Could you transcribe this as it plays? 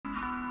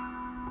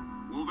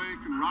well, they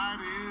can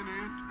ride in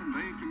it and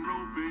they can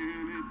rope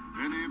in it.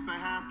 And if they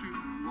have to,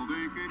 well,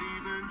 they can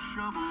even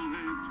shovel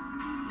it.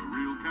 The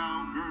real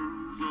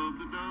cowgirls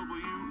of the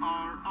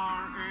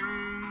WRRA.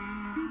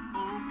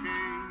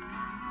 Okay.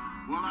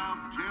 Well, I'll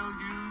tell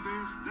you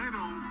this, they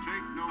don't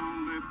take no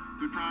lip.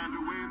 They're trying to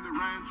win the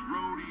Ranch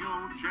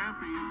Rodeo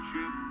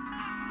Championship.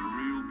 The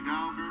real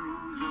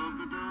cowgirls of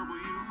the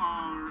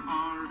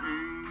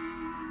WRRA.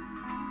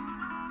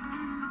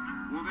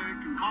 Well, they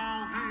can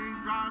haul hay,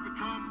 drive a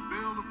truck,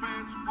 build a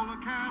fence, pull a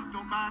calf,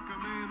 don't back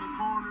them in a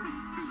corner,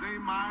 'cause they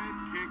might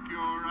kick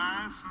your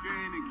ass,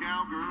 any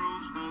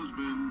cowgirl's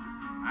husband,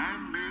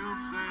 and he'll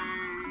say,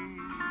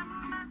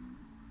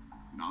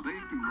 now they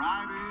can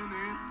ride in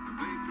it, and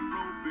they can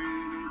rope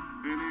in it,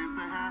 and if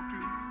they have to,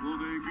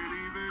 well, they could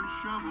even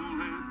shovel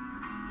it.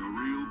 The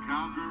real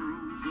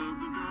cowgirls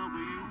of the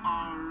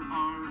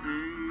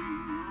WRRA.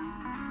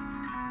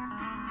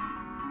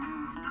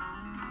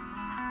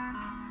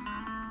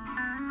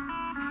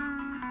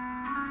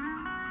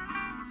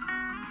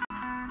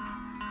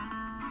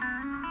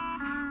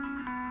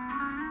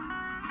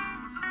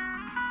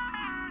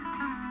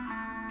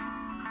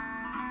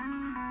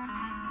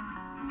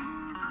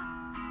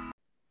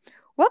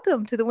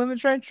 Welcome to the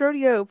Women's Ranch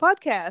Rodeo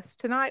podcast.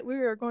 Tonight we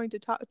are going to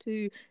talk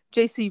to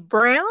JC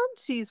Brown.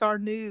 She's our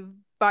new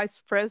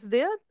vice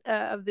president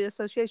of the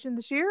association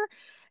this year,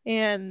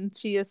 and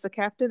she is the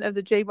captain of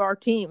the J-Bar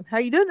team. How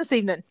you doing this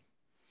evening?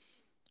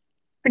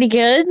 Pretty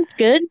good.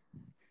 Good.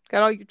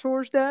 Got all your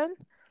chores done?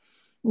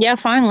 Yeah,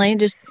 finally.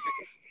 Just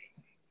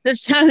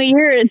this time of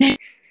year, half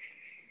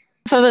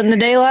of it in the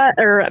daylight,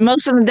 or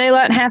most of the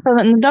daylight and half of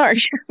it in the dark.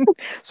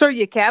 So are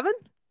you cabin?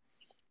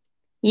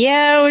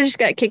 Yeah, we just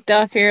got kicked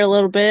off here a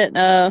little bit.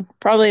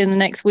 Probably in the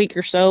next week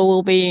or so,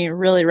 we'll be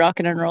really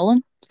rocking and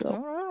rolling. So.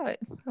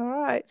 All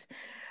right.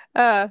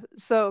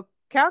 So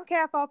cow and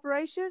calf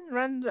operation,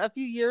 run a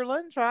few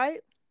yearlings,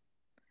 right?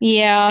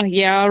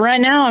 Yeah.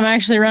 Right now, I'm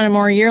actually running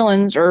more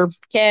yearlings or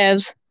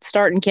calves,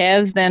 starting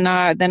calves than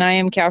I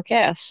am cow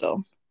calf.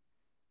 So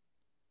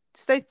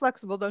stay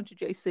flexible, don't you,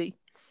 JC?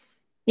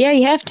 Yeah,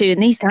 you have to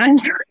in these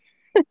times.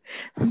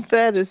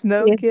 That is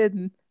no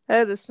kidding.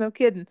 That is no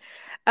kidding.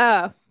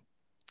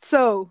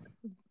 So,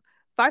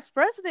 vice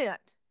president,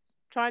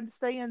 trying to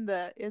stay in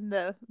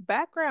the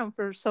background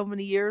for so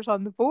many years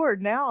on the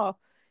board. Now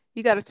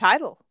you got a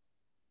title.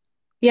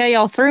 Yeah,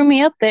 y'all threw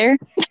me up there.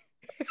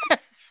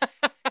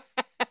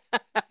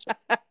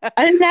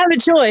 I didn't have a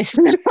choice.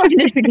 No, I'm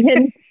just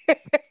kidding.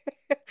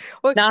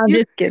 Well, no, I'm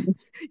just kidding.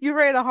 You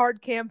ran a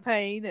hard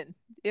campaign, and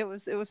it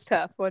was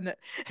tough, wasn't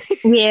it?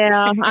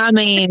 Yeah, I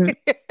mean,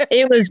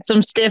 it was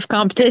some stiff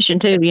competition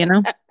too, you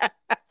know.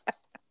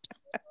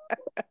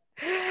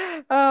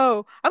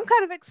 Oh, I'm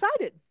kind of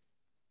excited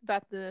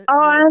about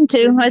I am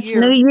too. It's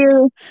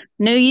new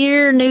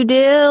year, new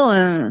deal,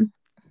 and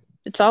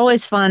it's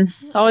always fun.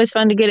 It's always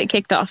fun to get it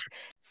kicked off.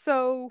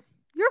 So,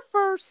 your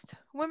first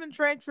Women's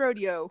Ranch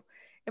Rodeo,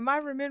 am I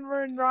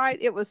remembering right?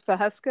 It was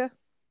Pawhuska?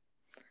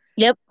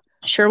 Yep,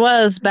 sure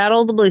was.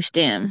 Battle of the Blue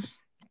Stem.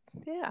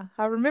 Yeah,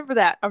 I remember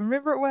that. I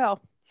remember it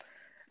well.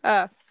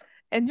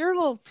 And your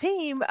little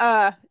team,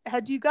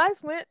 had you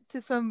guys went to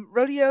some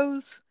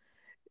rodeos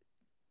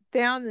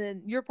down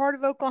in your part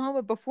of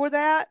Oklahoma before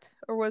that,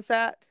 or was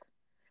that?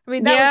 I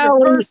mean, that was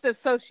your first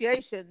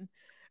association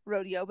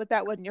rodeo, but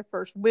that wasn't your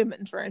first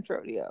women's ranch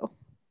rodeo.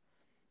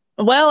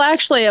 Well,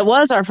 actually, it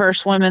was our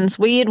first women's.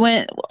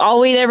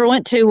 All we'd ever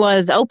went to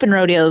was open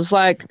rodeos.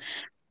 Like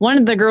one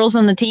of the girls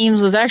on the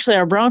teams was actually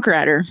our bronc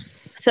rider.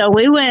 So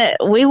we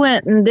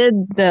went and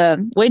did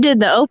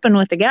the open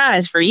with the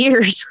guys for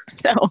years.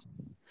 So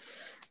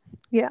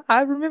yeah,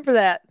 I remember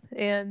that,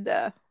 and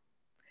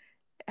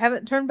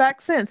haven't turned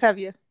back since, have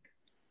you?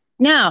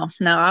 No,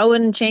 I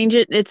wouldn't change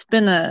it. It's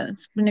been a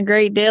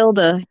great deal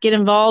to get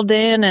involved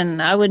in, and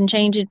I wouldn't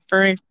change it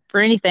for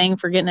anything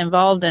for getting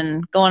involved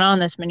and going on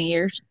this many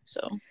years.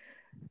 So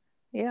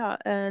yeah,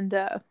 and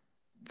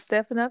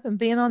stepping up and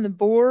being on the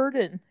board,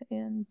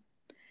 and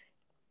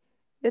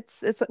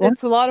it's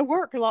a lot of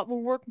work, a lot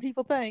more work than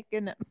people think,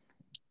 isn't it?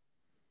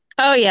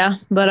 Oh yeah,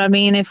 but I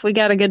mean, if we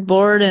got a good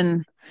board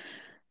and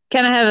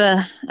kind of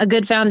have a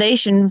good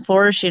foundation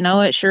for us, you know,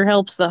 it sure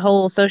helps the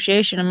whole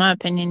association, in my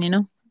opinion, you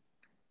know.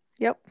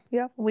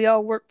 Yep. We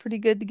all work pretty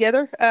good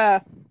together.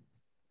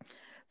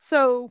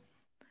 So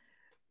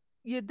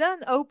you've done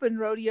open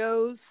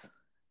rodeos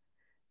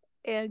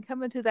and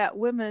coming to that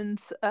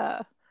women's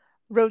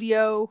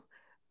rodeo.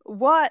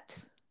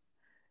 What?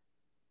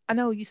 I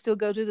know you still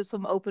go to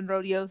some open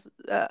rodeos,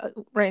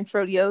 ranch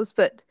rodeos,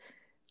 but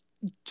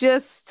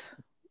just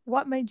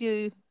what made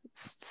you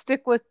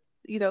stick with,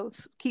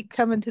 keep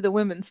coming to the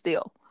women's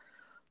deal?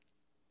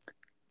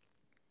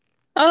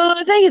 Oh,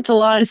 I think it's a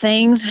lot of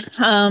things.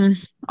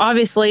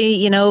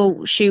 Obviously,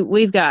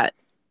 we've got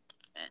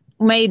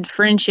made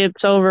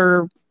friendships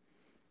over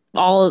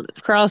all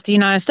across the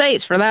United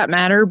States for that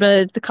matter,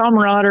 but the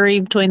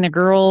camaraderie between the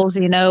girls,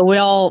 we're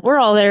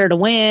all there to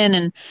win,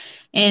 and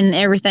and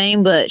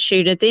everything. But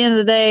shoot, at the end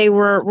of the day,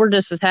 we're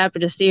just as happy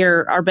to see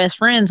our best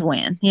friends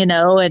win,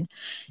 and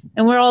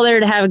we're all there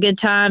to have a good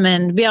time.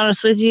 And to be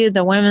honest with you,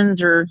 the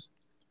women's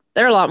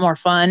they're a lot more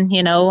fun.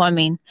 I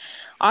mean,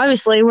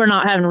 obviously we're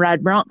not having to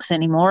ride broncs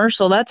anymore,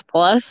 so that's a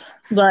plus.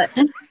 But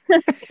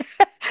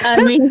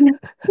I mean,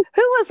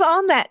 who was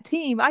on that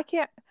team? I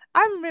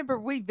remember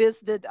we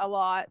visited a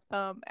lot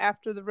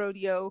after the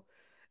rodeo,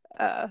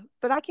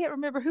 but I can't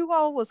remember who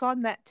all was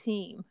on that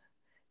team.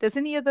 Does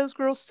any of those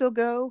girls still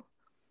go?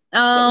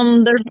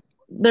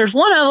 there's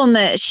one of them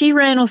that she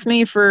ran with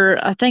me for,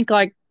 I think,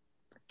 like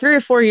 3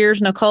 or 4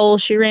 years. Nicole,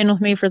 she ran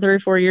with me for 3 or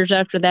 4 years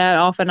after that,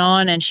 off and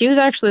on, and she was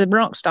actually the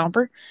bronc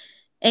stomper.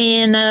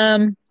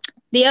 And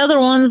the other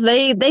ones,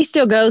 they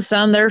still go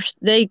some.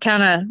 They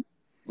kind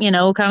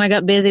of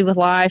got busy with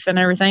life and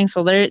everything,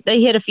 so they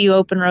hit a few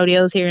open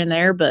rodeos here and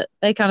there, but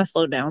they kind of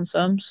slowed down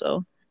some.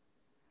 So,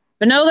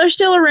 but no, they're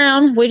still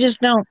around. We just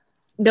don't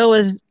go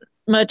as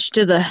much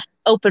to the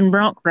open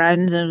bronc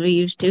ridings as we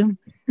used to.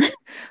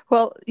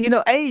 Well,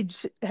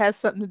 age has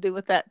something to do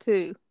with that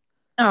too.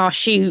 Oh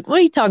shoot! What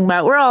are you talking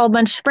about? We're all a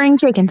bunch of spring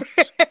chickens.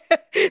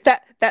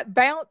 that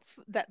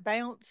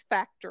bounce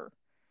factor.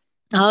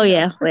 Oh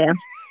yeah, well,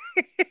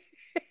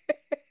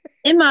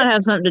 it might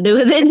have something to do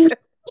with it.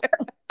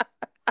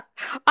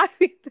 I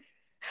mean,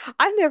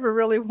 I never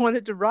really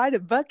wanted to ride a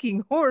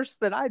bucking horse,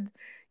 but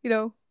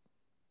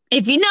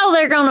if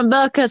they're gonna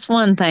buck, that's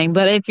one thing.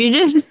 But if you're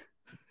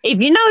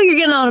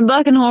getting on a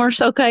bucking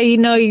horse, okay,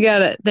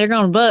 they're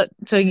gonna buck,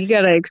 so you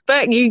gotta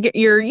expect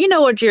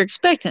what you're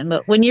expecting.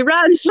 But when you're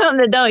riding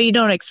something that you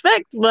don't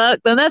expect to buck,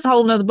 then that's a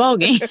whole nother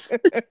ballgame.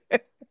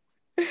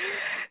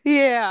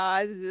 Yeah,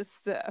 I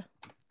just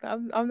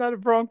I'm not a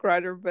bronc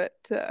rider,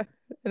 but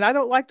and I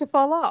don't like to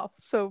fall off,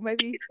 so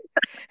maybe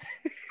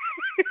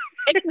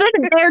it's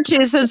been a day or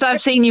two since I've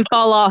seen you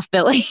fall off,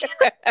 Billy.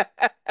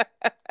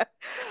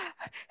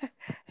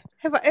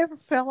 Have I ever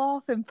fell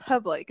off in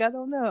public? I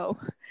don't know.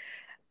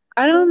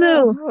 I don't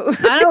know.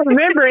 I don't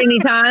remember any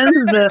times,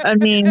 but I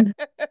mean,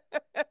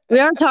 we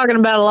are talking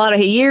about a lot of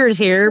years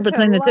here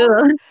between the two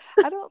of us.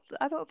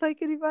 I don't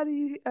think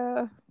anybody.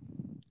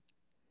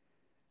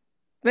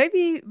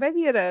 Maybe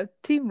at a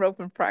team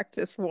roping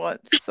practice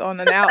once on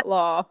an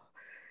outlaw.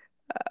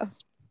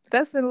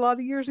 That's been a lot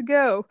of years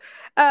ago.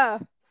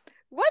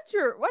 What's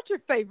your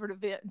favorite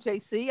event,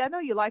 JC? I know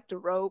you like to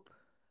rope,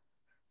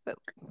 but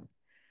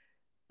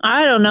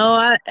I don't know.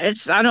 I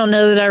don't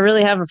know that I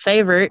really have a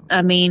favorite.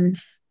 I mean,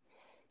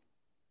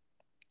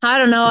 I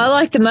don't know. I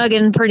like the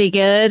mugging pretty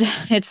good.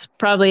 It's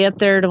probably up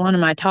there to one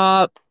of my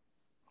top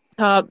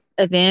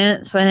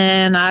events,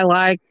 and I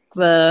like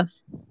I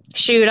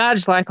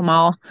just like them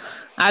all.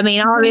 I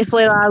mean,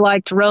 obviously, I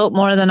like to rope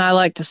more than I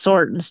like to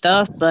sort and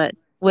stuff, but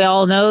we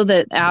all know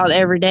that out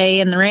every day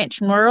in the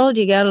ranching world,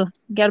 you gotta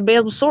be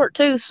able to sort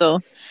too. So,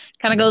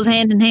 kind of goes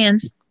hand in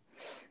hand.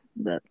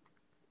 But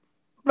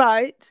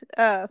right,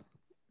 and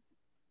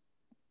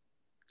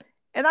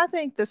I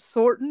think the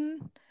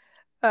sorting,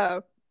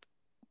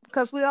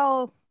 because we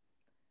all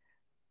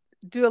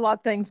do a lot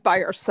of things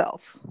by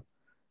ourselves.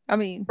 I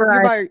mean,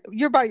 right.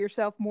 You're by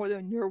yourself more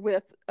than you're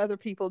with other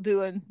people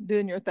doing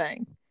your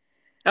thing.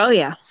 Oh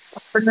yeah,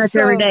 pretty much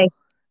every day.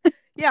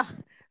 Yeah,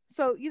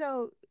 so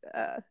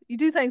you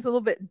do things a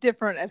little bit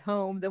different at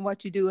home than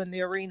what you do in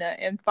the arena,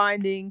 and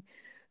finding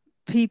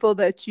people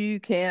that you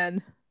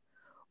can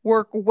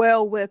work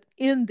well with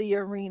in the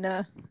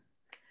arena,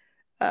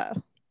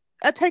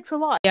 that takes a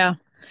lot. Yeah,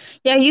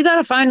 you got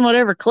to find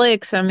whatever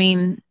clicks. I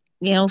mean,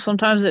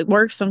 sometimes it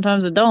works,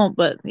 sometimes it don't,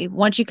 but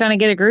once you kind of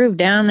get a groove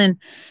down, then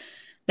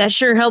that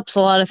sure helps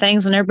a lot of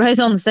things when everybody's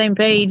on the same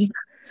page.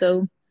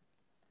 So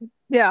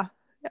yeah.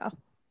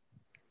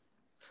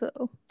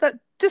 So that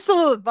just a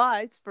little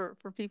advice for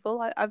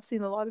people. I've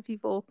seen a lot of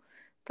people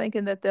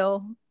thinking that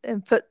they'll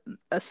put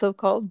a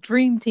so-called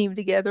dream team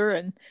together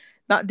and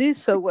not do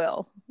so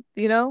well,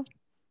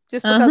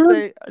 just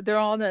because they're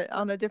on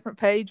a different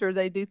page, or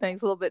they do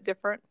things a little bit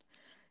different.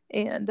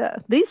 And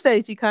these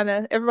days,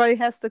 everybody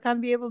has to kind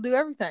of be able to do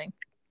everything.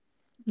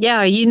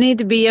 Yeah, you need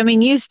to be. I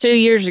mean, used to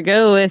years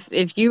ago,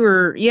 if you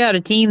had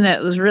a team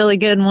that was really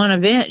good in one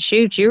event,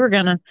 shoot, you're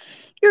gonna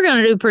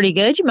do pretty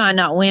good. You might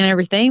not win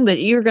everything, but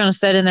you're gonna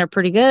set in there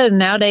pretty good. And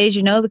nowadays,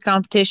 the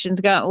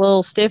competition's gotten a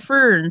little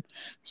stiffer and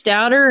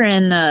stouter,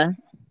 and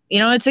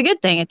it's a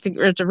good thing.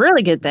 It's a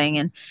really good thing.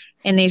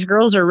 And these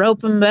girls are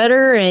roping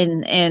better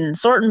and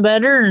sorting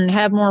better and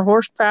have more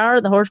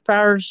horsepower. The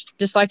horsepower's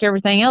just like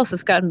everything else.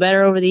 It's gotten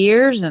better over the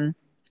years, and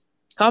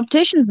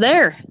competition's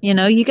there. You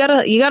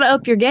gotta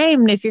up your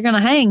game if you're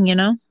gonna hang.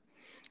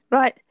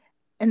 Right.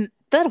 And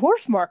that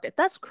horse market,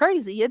 that's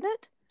crazy, isn't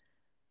it?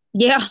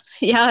 Yeah,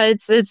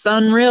 it's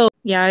unreal.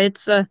 Yeah,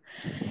 it's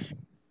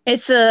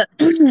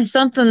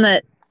something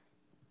that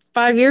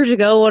 5 years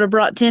ago would have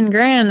brought 10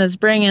 grand is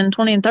bringing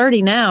 20 and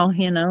 30 now.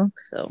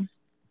 So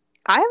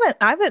I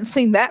haven't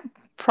seen that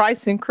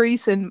price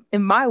increase in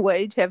my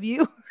wage. Have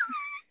you?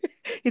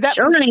 That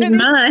sure ain't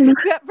mine.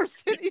 That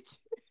percentage.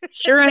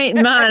 Sure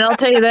ain't mine, I'll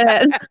tell you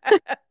that.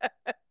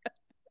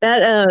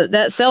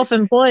 that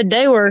self-employed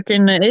day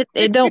working,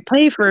 it don't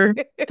pay for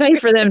them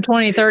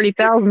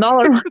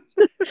 $20,000-$30,000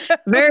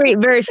 very,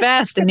 very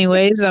fast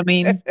anyways. I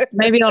mean,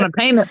 maybe on a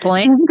payment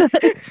plan.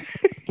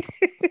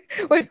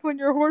 When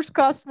your horse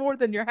costs more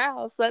than your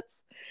house,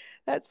 that's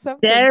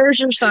something. There's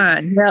your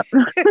sign. Yep.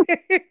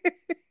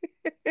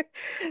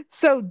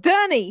 So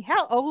Dunny,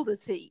 how old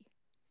is he?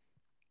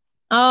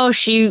 Oh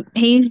shoot.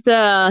 He's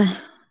let's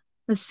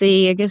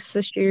see, I guess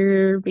this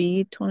year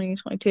be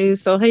 2022.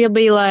 So he'll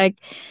be like,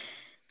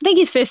 I think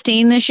he's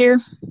 15 this year.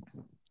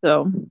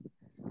 So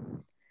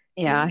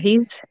yeah,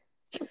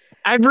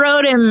 I've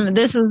rode him.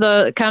 This is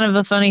the kind of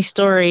a funny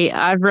story.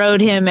 I've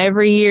rode him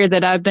every year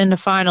that I've been to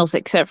finals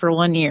except for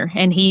 1 year.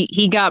 And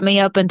he got me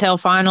up until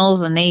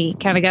finals, and he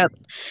kind of got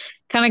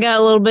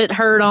a little bit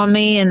hurt on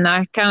me, and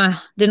I kind of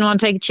didn't want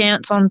to take a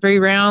chance on 3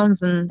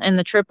 rounds and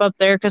the trip up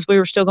there, because we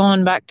were still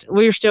going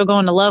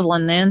to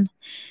Loveland then.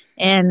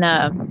 And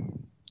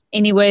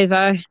anyways,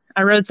 I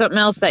rode something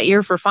else that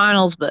year for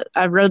finals, but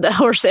I rode that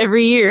horse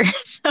every year.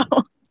 So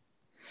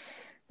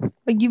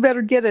well, you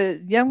better get a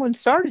young one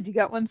started. You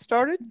got one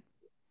started?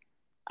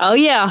 oh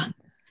yeah,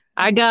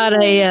 I got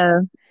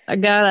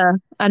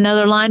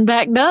another line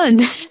back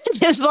done,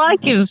 just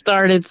like him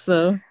started.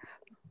 So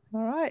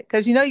all right,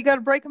 because you got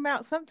to break them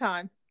out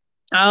sometime.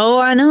 oh,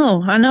 I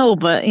know,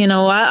 but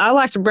I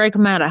like to break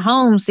them out at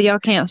home so y'all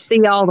can't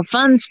see all the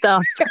fun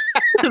stuff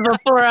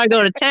before I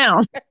go to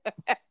town.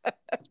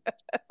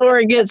 Before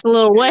it gets a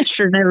little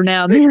western every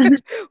now and then.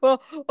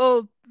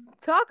 well,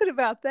 talking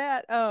about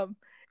that,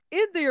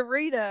 in the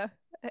arena,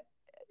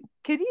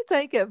 can you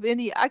think of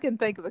any? I can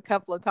think of a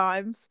couple of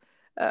times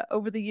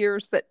over the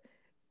years, but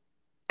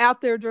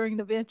out there during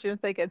the event, you're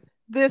thinking,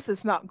 this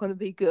is not going to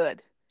be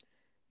good.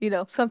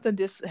 Something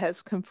just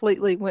has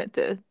completely went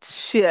to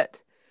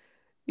shit.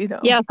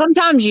 Yeah,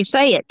 sometimes you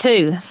say it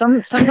too.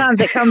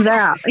 Sometimes it comes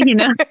out.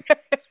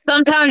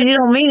 Sometimes you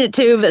don't mean it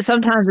to, but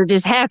sometimes it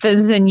just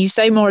happens, and you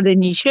say more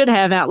than you should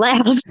have out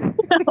loud.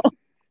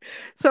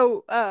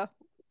 So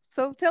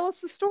tell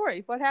us the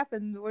story. What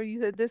happened where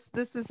you said this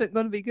isn't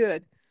going to be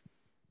good?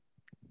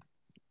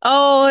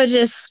 Oh,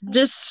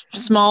 just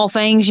small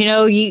things.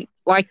 You'll be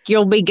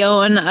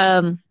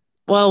going.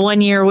 Well,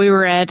 1 year we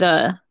were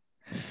at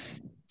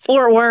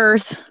Fort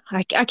Worth.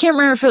 I can't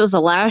remember if it was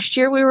the last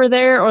year we were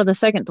there or the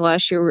second to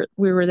last year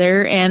we were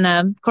there. And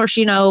of course,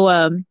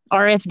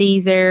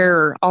 RFD's there,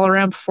 or All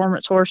Around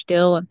Performance Horse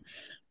Deal. And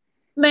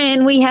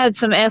man, we had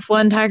some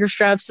F1 Tiger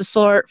Stripes to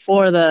sort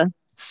for the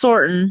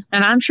sorting.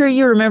 And I'm sure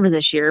you remember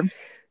this year.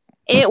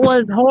 It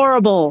was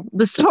horrible.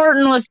 The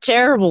sorting was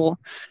terrible.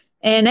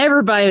 And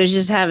everybody was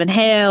just having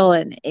hell,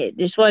 and it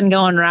just wasn't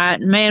going right.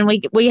 And man,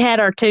 we had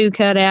our 2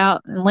 cut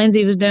out, and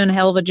Lindsay was doing a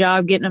hell of a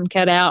job getting them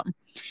cut out.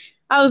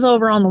 I was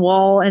over on the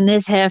wall, and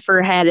this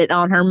heifer had it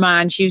on her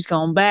mind. She was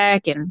going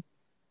back, and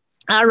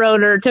I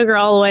rode her, took her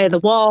all the way to the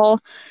wall,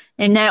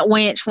 and that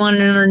winch went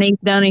underneath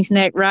Dunny's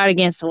neck right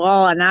against the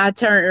wall, and I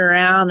turned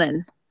around,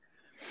 and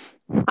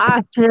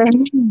I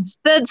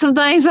said some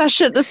things I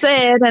shouldn't have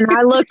said, and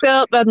I looked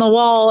up on the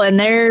wall, and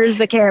there's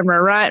the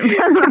camera right in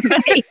front of my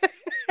face.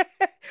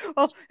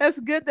 Well,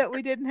 that's good that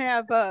we didn't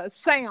have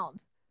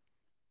sound.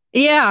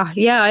 Yeah,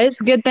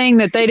 it's a good thing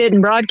that they didn't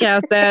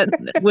broadcast that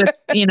with,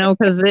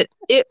 because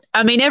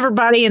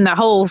everybody in the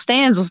whole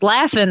stands was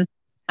laughing.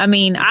 I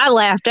mean, I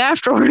laughed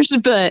afterwards,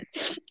 but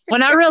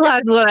when I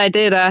realized what I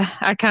did,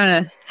 I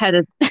kind of had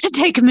to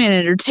take a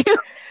minute or two.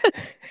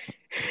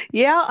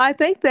 Yeah, I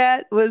think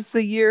that was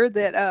the year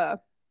that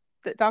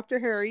Dr.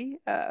 Harry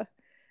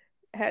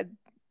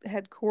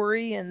had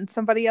Corey and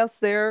somebody else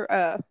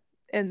there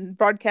and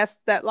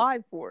broadcast that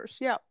live for us.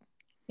 Yeah.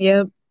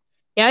 Yep.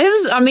 Yeah, it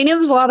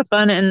was a lot of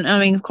fun,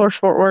 and of course,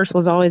 Fort Worth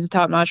was always a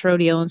top-notch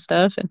rodeo and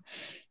stuff,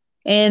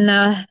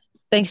 and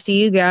thanks to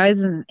you guys,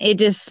 and it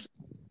just,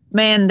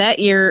 man, that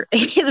year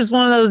it was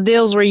one of those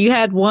deals where you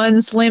had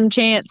one slim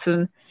chance,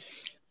 and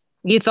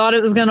you thought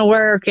it was going to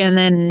work, and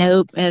then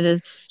nope, you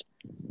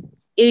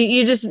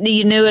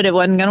knew it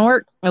wasn't going to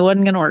work. It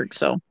wasn't going to work.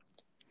 So,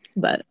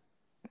 but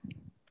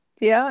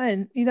yeah,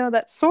 and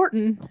that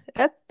sorting,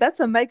 that's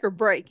a make or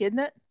break, isn't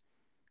it?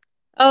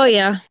 Oh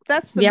yeah,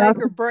 that's the make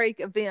or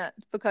break event,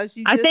 because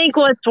I think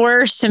what's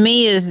worse to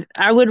me is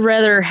I would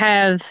rather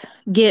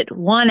get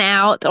 1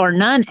 out or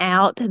none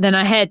out than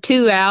I had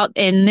 2 out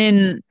and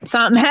then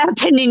something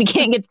happened and you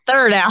can't get the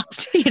 3rd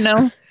out,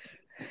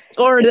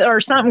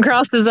 or something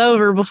crosses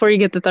over before you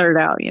get the 3rd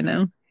out,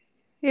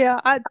 Yeah,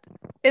 I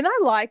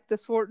like the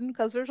sorting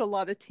because there's a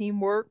lot of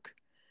teamwork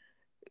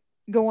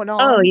going on.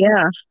 Oh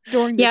yeah,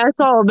 it's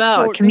all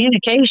about sorting.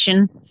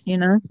 Communication,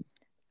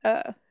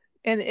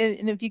 And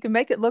if you can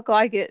make it look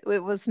like it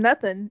was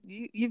nothing,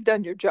 you've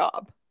done your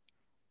job.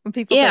 When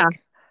people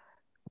think,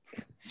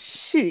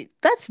 shoot,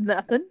 that's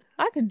nothing,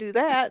 I can do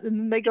that, and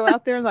then they go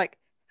out there and like,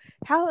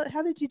 how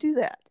did you do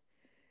that?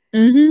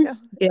 Mm-hmm.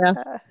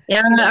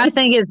 I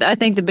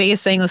think the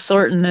biggest thing with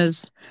sorting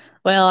is,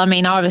 well,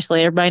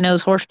 obviously everybody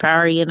knows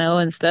horsepower,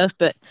 and stuff,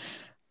 but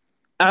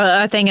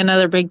I think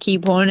another big key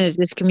point is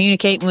just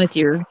communicating with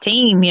your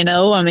team.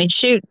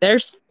 Shoot,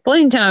 there's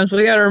plenty of times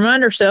we got to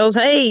remind ourselves,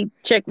 hey,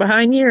 check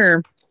behind you,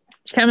 or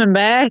it's coming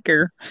back,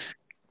 or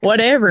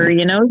whatever.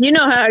 You know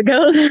how it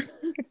goes.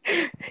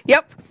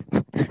 Yep.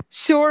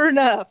 Sure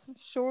enough.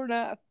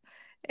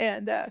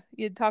 And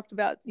you talked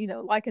about,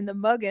 like in the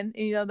mugging,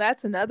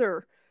 that's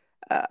another,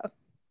 a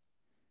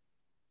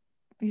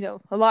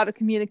lot of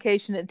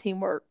communication and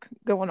teamwork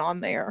going on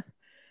there.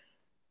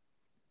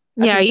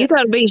 Yeah, you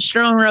got to be a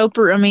strong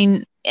roper. I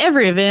mean,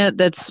 every event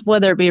that's,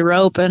 whether it be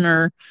roping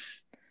or,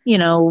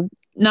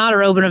 not a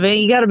roping event,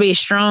 you got to be a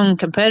strong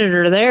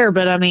competitor there.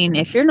 But I mean,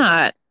 if you're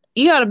not,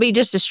 you got to be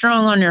just as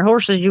strong on your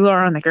horse as you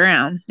are on the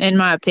ground, in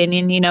my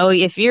opinion.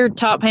 If you're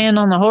top hand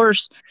on the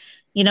horse,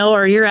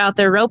 or you're out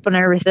there roping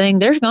everything,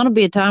 there's going to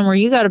be a time where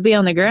you got to be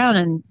on the ground,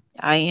 and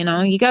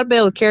you got to be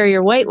able to carry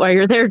your weight while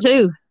you're there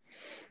too.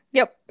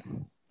 Yep.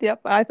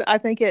 I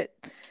think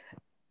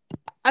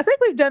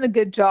we've done a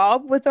good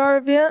job with our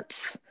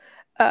events,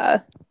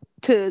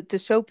 to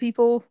show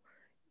people,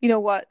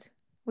 what,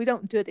 we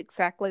don't do it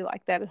exactly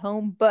like that at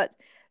home, but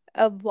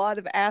a lot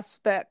of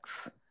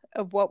aspects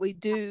of what we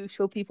do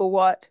show people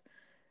what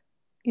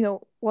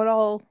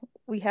all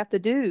we have to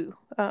do,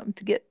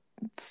 to get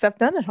stuff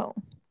done at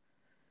home.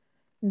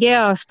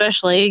 Yeah,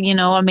 especially,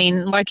 I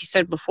mean, like you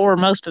said before,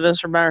 most of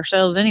us are by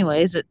ourselves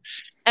anyways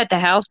at the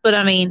house. But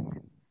I mean,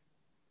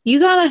 you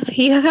kind of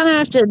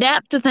have to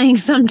adapt to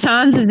things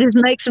sometimes and just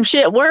make some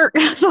shit work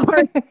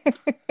before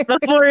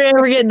you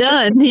ever get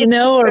done,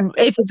 or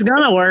if it's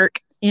gonna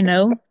work,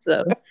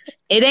 so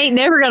it ain't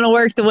never gonna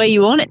work the way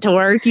you want it to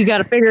work. You got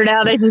to figure it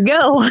out as you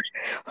go.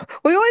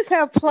 We always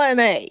have plan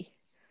A.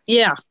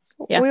 Yeah.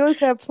 We always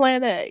have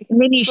plan A.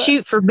 And then you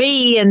shoot for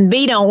B, and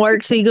B don't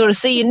work, so you go to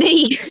C and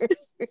D.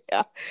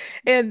 Yeah.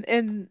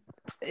 And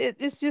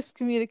it's just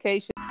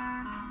communication.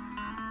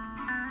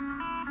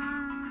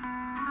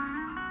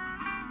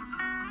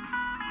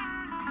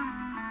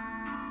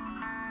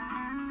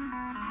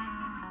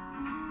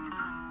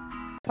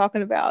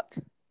 Talking about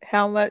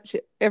how much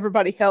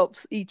everybody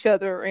helps each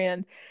other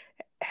and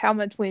how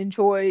much we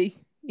enjoy,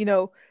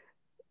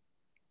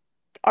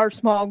 our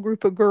small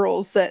group of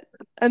girls that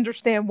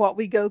understand what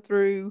we go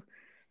through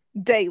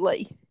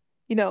daily,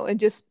 and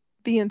just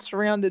being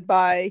surrounded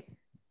by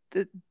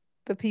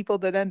the people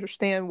that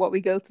understand what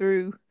we go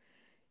through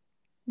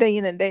day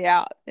in and day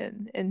out,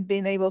 and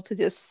being able to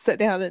just sit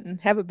down and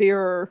have a beer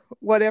or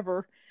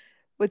whatever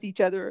with each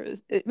other,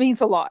 it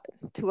means a lot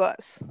to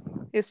us.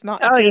 It's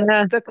not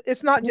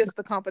it's not just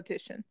the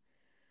competition.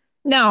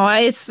 No,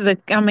 it's the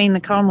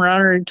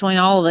camaraderie between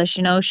all of us,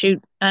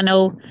 shoot. I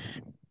know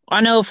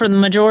for the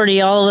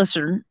majority, all of us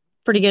are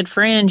pretty good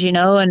friends,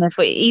 and if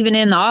we, even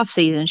in the off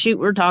season, shoot,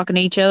 we're talking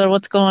to each other,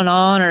 what's going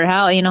on, or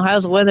how,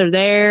 how's the weather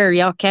there, or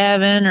y'all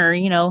calving,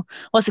 or,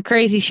 what's the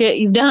crazy shit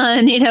you've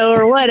done,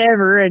 or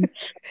whatever. And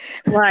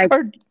like,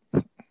 or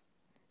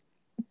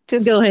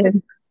just go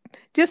ahead.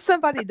 Just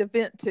somebody to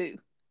vent to.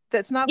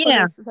 That's not going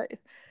to say,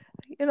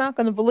 you're not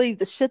going to believe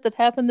the shit that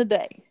happened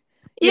today.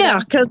 Yeah,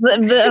 because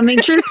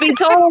truth be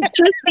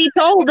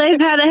told, they've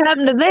had it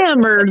happen to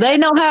them, or they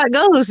know how it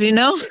goes,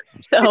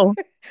 So,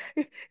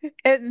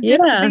 and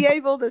just to be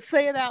able to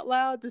say it out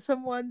loud to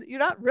someone, you're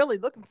not really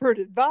looking for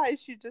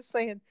advice. You're just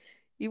saying,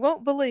 you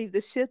won't believe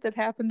the shit that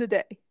happened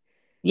today.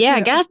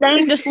 Yeah, gosh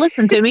dang, just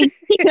listen to me.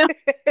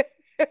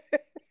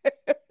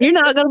 You're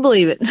not going to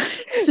believe it.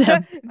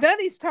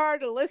 Dunny's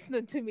tired of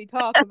listening to me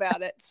talk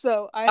about it,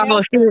 so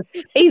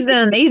he's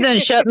done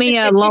shut me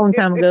out a long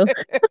time ago.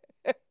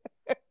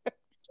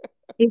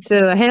 He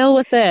said, "The hell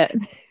with that."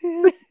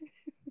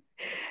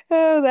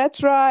 Oh,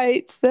 that's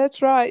right.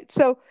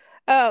 So,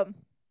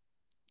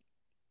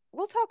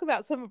 we'll talk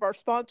about some of our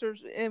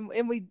sponsors, and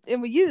we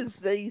use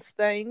these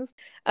things.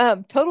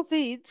 Total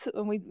Feeds,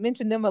 and we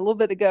mentioned them a little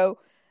bit ago.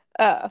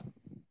 You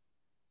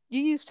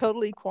use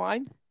Total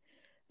Equine.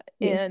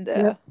 And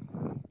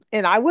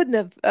and I wouldn't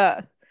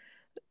have.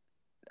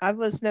 I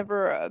was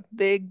never a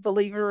big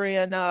believer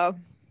in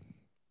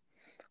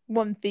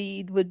one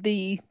feed would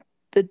be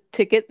the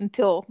ticket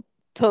until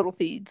Total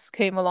Feeds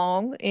came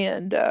along,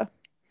 and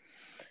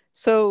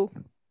so,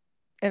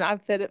 and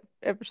I've fed it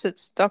ever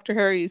since Dr.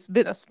 Harry's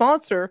been a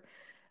sponsor.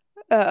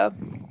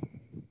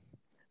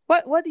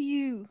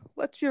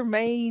 What's your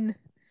main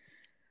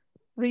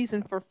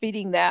reason for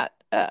feeding that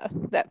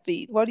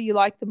feed? What do you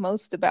like the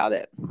most about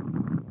it?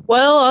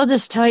 Well, I'll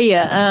just tell you,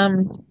 I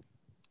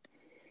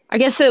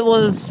guess it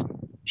was,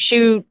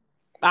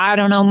 I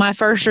don't know, my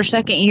first or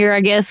second year,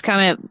 I guess,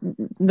 kind of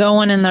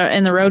going in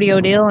the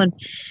rodeo deal.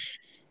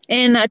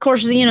 And of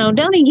course,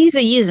 Dunny, he's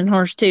a using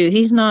horse too.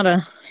 He's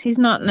not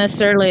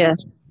necessarily a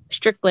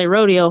strictly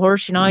rodeo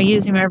horse. I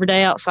use him every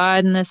day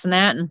outside and this and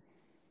that. And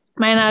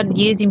man, I'd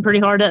use him pretty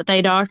hard that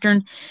day, doctor,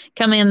 and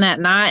come in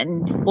that night,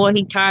 and boy,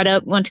 he tied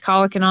up, went to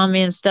colicking on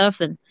me and stuff,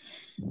 and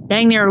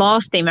dang near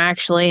lost him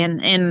actually,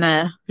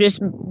 and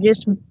just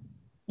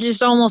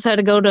almost had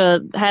to go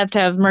to have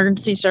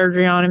emergency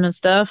surgery on him and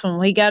stuff, and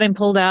we got him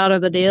pulled out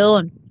of the deal,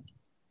 and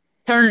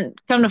come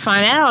to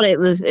find out it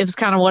was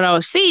kind of what I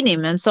was feeding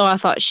him. And so I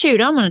thought,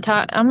 shoot, I'm gonna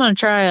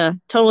try a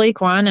Total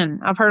Equine,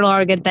 and I've heard a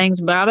lot of good things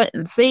about it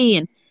and see,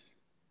 and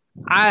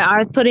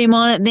I put him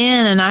on it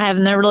then, and I have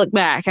never looked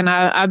back. And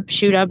I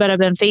bet I've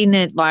been feeding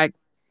it like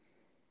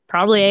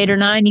probably 8 or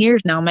 9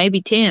 years now,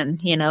 maybe 10.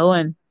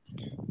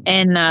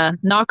 And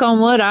knock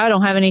on wood, I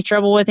don't have any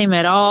trouble with him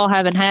at all.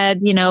 Haven't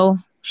had, we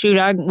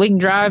can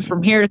drive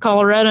from here to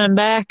Colorado and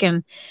back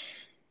and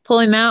pull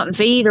him out and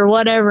feed or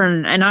whatever,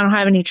 and I don't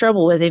have any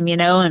trouble with him,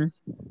 and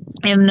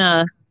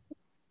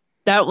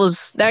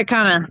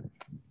that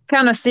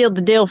kind of sealed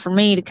the deal for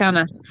me to kind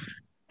of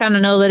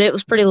know that it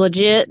was pretty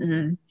legit,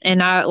 and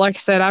I, like I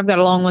said, I've got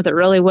along with it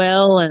really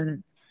well,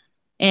 and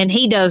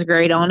he does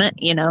great on it,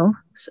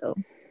 so.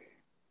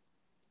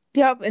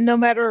 Yep, and no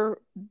matter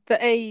the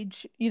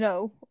age,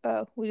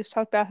 we just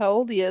talked about how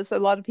old he is. A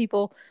lot of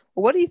people,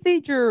 well, what do you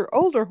feed your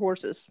older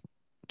horses?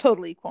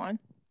 Total equine.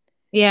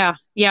 Yeah,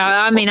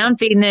 I mean, I'm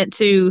feeding it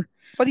to.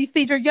 What do you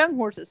feed your young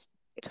horses?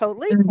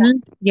 Total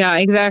equine. Yeah,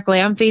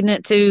 exactly. I'm feeding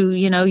it to,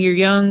 your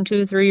young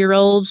 2, 3 year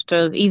olds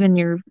to even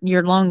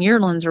your long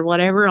yearlings or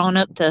whatever on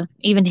up to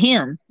even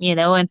him,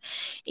 and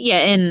yeah,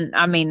 and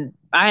I mean,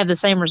 I have the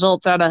same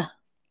results out of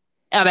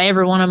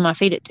every one of them I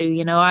feed it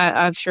to,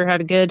 I've sure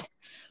had a good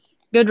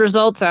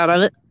results out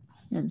of it.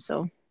 And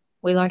so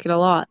we like it a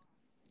lot.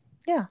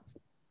 Yeah.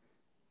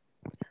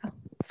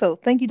 So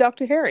thank you,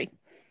 Dr. Harry.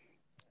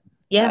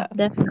 Yeah,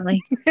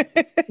 definitely.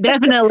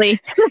 Definitely.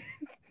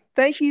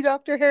 Thank you,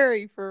 Dr.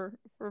 Harry, for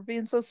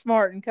being so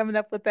smart and coming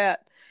up with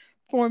that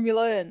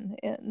formula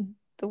and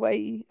the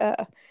way,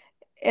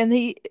 and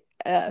he,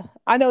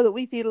 I know that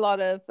we feed a lot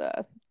of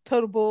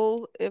total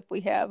bull if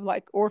we have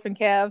like orphan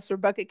calves or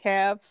bucket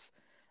calves.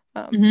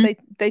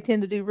 They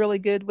tend to do really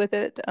good with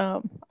it.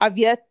 I've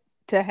yet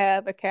to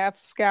have a calf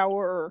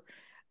scour, or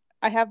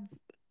I haven't,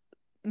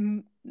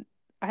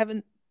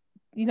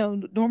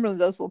 normally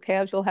those little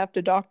calves you'll have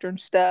to doctor and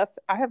stuff.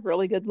 I have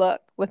really good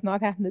luck with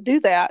not having to do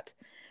that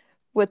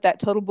with that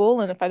total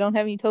bull. And if I don't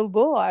have any total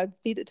bull, I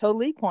feed it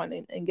total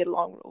equine and get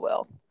along real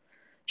well.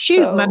 Shoot,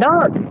 so,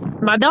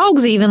 my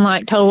dog's even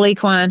like total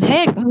equine.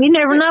 Heck, you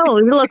never know.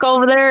 You look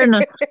over there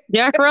and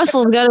Jack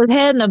Russell's got his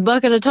head in a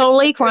bucket of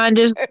total equine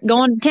just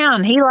going to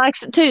town. He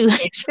likes it too.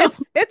 So,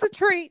 it's a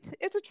treat.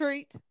 It's a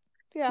treat.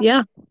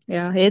 Yeah.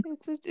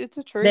 It's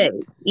a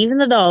treat. Even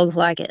the dogs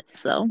like it.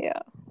 So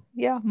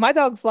yeah. My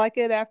dogs like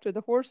it after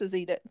the horses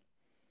eat it.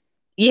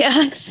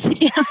 Yeah.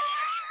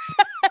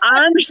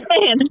 I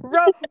understand.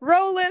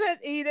 Roll in it,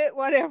 eat it,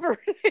 whatever.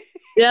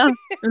 Yeah.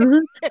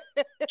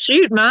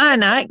 Shoot,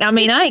 mine. I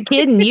mean, I ain't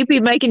kidding. You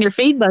be making your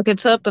feed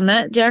buckets up, and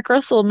that Jack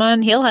Russell of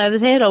mine, he'll have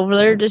his head over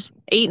there just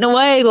eating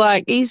away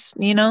like he's,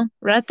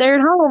 right there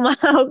at home.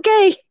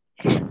 Okay.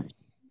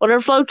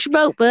 Whatever floats your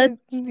boat, bud.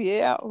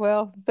 Yeah,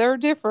 well, they're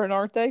different,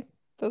 aren't they?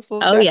 Those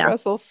little Jack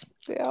Russells.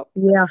 Yeah.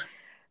 Yeah.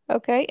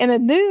 Okay, and a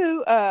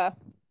new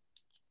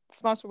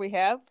sponsor we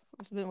have,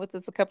 who's been with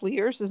us a couple of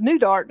years, is New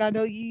Dart, and I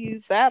know you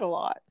use that a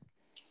lot.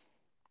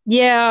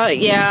 Yeah.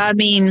 I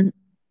mean,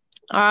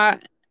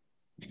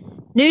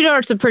 New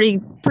Dart's a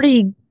pretty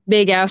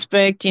big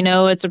aspect.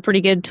 It's a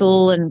pretty good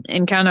tool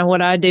and kind of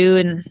what I do.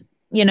 And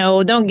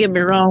don't get me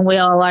wrong, we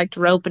all like to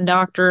rope and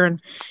doctor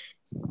and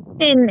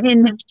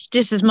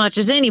just as much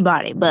as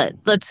anybody. But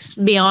let's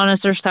be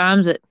honest, there's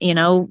times that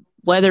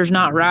weather's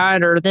not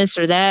right or this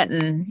or that,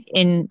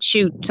 and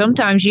shoot,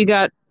 sometimes you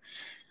got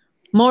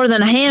more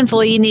than a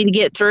handful you need to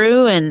get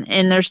through,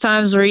 and there's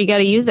times where you got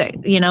to use it,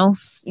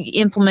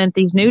 implement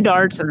these New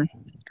Darts. And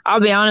I'll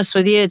be honest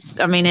with you,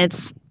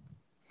 it's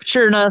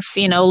sure enough,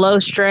 low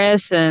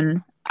stress,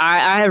 and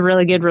I have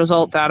really good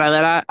results out of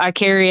it. I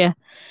carry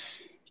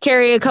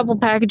a couple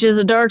packages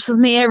of darts with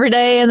me every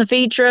day in the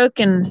feed truck,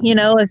 and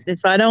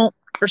if I don't,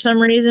 for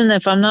some reason,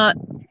 if I'm not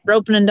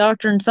roping and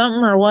doctoring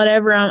something or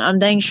whatever, I'm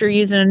dang sure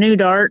using a New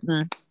Dart.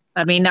 And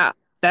I mean,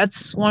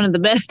 that's one of the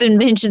best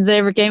inventions I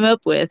ever came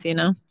up with.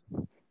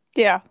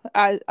 Yeah,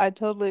 I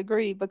totally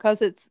agree,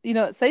 because it's,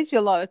 it saves you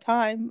a lot of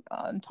time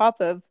on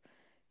top of,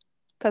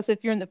 because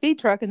if you're in the feed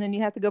truck and then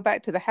you have to go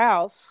back to the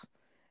house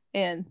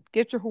and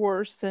get your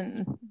horse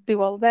and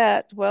do all of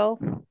that, well,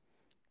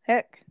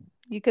 heck,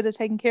 you could have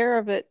taken care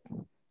of it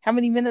how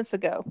many minutes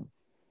ago?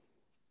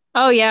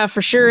 Oh yeah,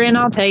 for sure. And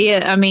I'll tell you,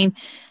 I mean,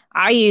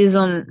 I've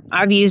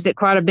used it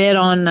quite a bit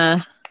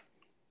on,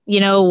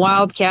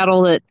 wild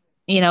cattle that,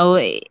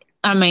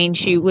 I mean,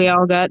 shoot, we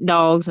all got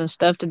dogs and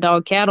stuff to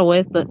dog cattle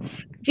with, but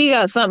if you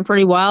got something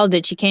pretty wild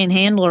that you can't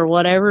handle or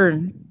whatever,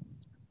 and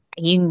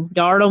you can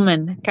dart them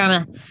and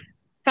kind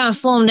of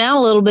slow them down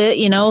a little bit,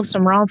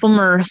 some Rompum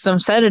or some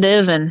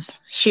sedative, and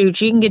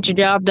shoot, you can get your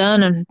job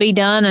done and be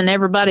done, and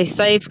everybody's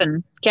safe,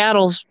 and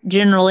cattle's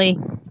generally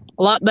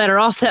a lot better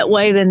off that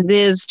way than it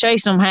is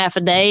chasing them half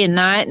a day and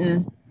night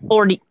and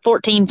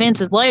 14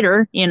 fences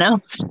later,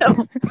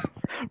 so.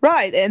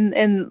 Right.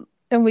 And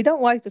we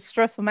don't like to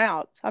stress them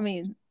out. I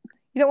mean,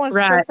 you don't want to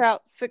stress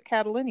out sick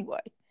cattle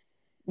anyway.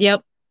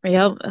 Yep.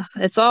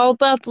 It's all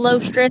about the low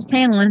stress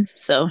handling.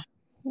 So.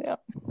 Yeah.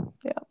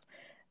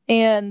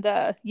 And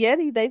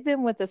Yeti, they've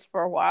been with us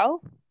for a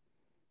while.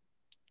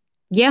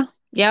 Yeah,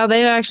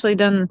 they've actually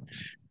done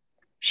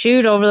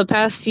over the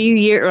past few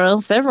years, well,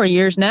 several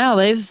years now.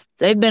 They've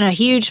been a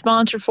huge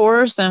sponsor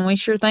for us, and we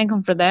sure thank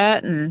them for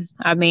that. And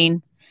I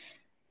mean,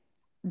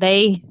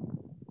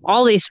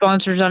 all these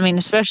sponsors, I mean,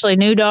 especially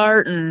New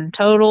Dart and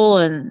Total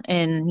and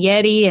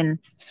Yeti, and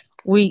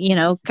we,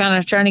 kind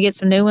of trying to get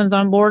some new ones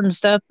on board and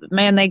stuff. But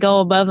man, they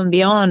go above and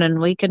beyond, and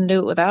we couldn't do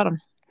it without them.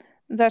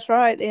 That's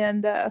right.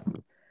 And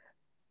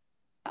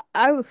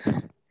I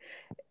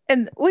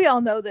and we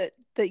all know that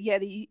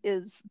Yeti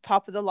is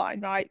top of the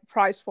line, right?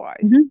 Price wise.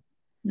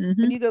 Mm-hmm.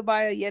 Mm-hmm. When you go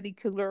buy a Yeti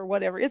cooler or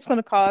whatever, it's going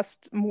to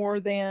cost more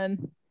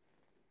than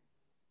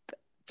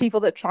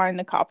people that trying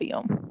to copy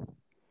them.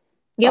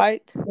 Yep.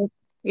 Right?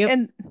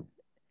 Yep.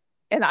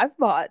 And I've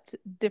bought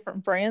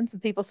different brands,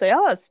 and people say,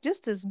 "Oh, it's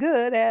just as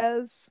good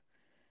as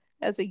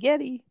a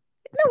Yeti."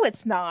 No,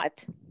 it's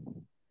not.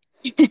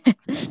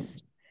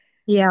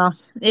 Yeah,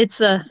 it's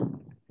they're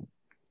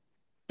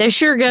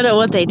sure good at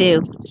what they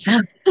do. So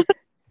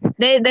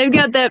they've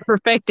got that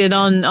perfected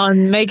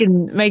on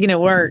making it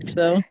work.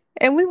 So.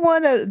 And we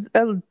won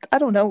I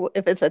don't know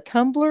if it's a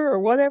tumbler or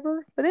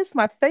whatever, but it's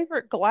my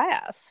favorite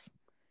glass.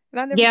 And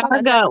I never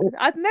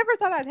I never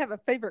thought I'd have a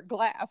favorite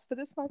glass, but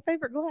it's my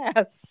favorite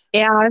glass.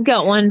 Yeah, I've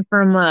got one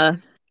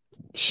from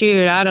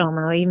shoot, I don't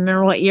know. You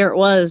remember what year it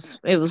was?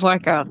 It was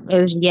like it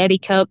was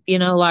Yeti cup,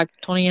 like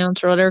 20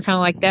 ounce or whatever, kind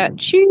of like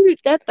that. Shoot,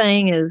 that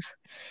thing is.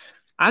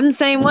 I'm the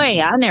same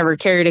way. I never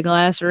carried a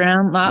glass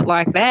around, not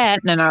like that.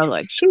 And then I was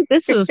like, shoot,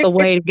 this is the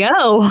way to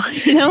go.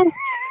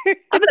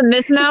 I've been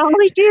missing out all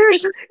these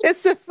years.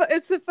 It's a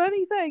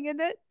funny thing,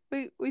 isn't it?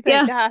 We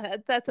think,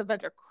 that's a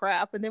bunch of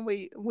crap, and then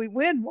we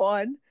win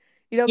one.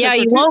 Yeah,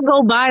 you won't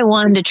go buy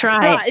one to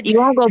try it. You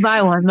won't go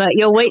buy one, but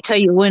you'll wait till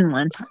you win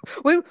one.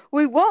 We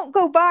won't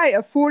go buy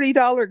a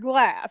 $40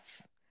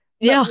 glass.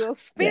 Yeah, we'll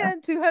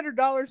spend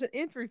 $200 in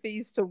entry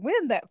fees to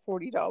win that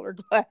 $40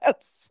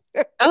 glass.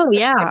 Oh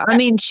yeah, I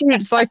mean, shoot,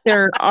 it's like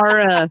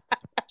our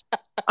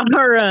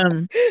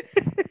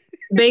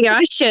big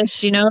ice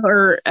chest,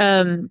 or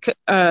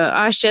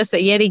ice chest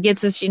that Yeti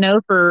gets us,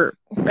 for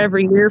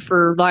every year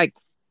for like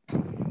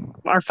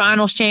our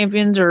finals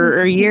champions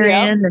or year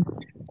end.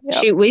 And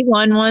shoot, we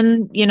won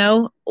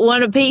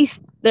one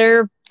apiece there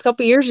a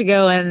couple years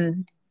ago,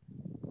 and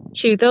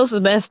shoot, those are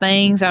the best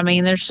things. I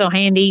mean, they're so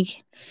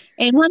handy.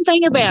 And one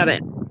thing about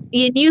it,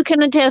 you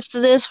can attest to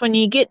this, when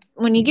you get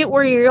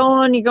where you're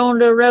going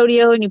to a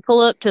rodeo and you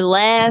pull up to the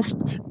last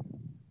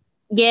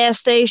gas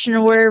station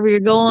or wherever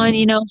you're going,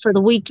 for the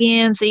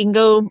weekend, so you can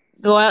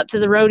go out to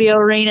the rodeo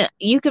arena.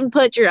 You can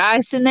put your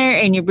ice in there,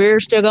 and your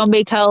beer's still gonna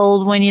be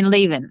cold when you're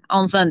leaving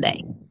on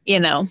Sunday.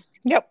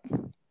 Yep.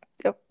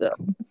 So.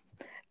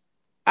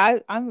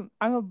 I'm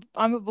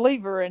a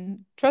believer,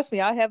 and trust me,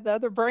 I have the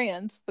other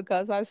brands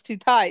because I was too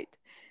tight.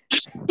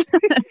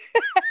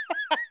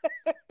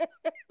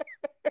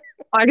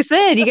 Like I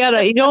said,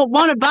 you don't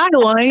want to buy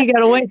one. You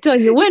gotta wait till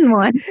you win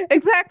one.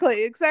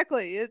 Exactly.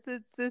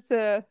 It's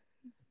a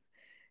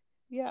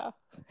yeah.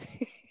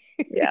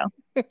 Yeah.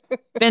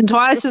 Been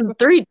twice to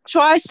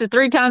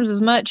three times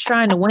as much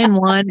trying to win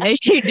one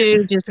as you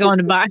do just going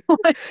to buy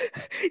one.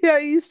 Yeah, I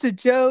used to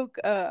joke.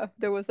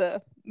 There was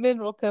a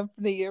mineral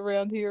company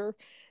around here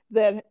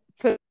that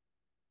put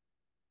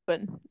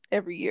one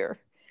every year,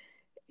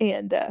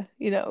 and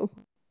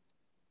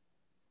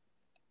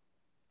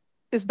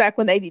it's back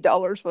when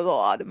 $80 was a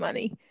lot of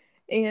money,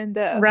 and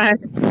right.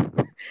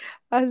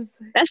 That's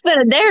been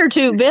a day or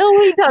two, Bill.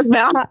 What are you talking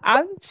about?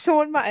 I'm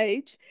showing my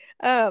age.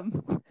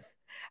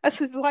 I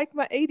said, like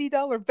my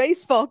 $80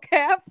 baseball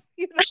cap,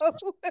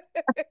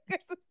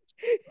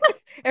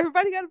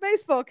 Everybody got a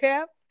baseball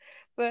cap,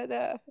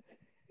 but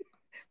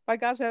my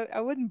gosh,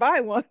 I wouldn't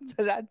buy one,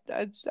 but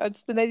I'd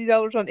spend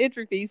 $80 on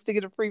entry fees to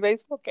get a free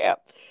baseball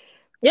cap.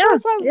 Yeah.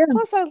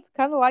 Plus I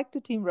kind of like the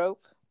team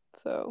rope,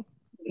 so.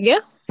 Yeah.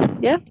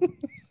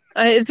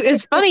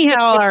 It's funny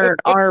how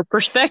our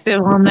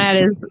perspective on that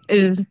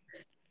is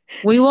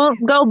we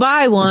won't go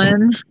buy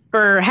one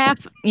for half,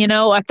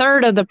 a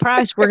third of the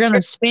price we're going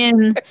to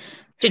spend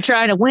to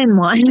try to win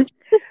one.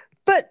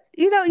 But,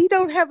 you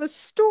don't have a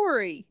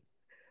story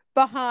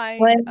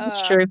behind. Well,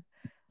 that's true.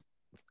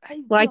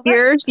 Like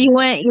yours, you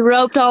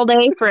roped all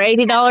day for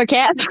 $80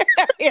 cap.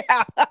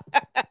 Yeah.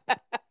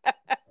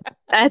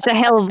 That's a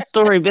hell of a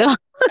story, Bill.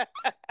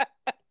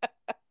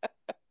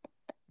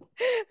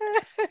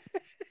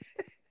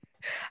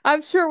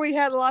 I'm sure we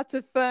had lots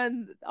of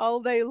fun all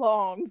day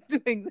long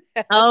doing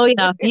that. Oh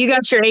yeah, you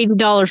got your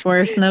 $80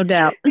 worth, no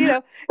doubt.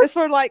 It's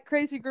sort of like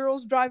crazy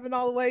girls driving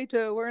all the way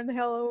to where in the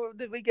hell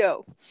did we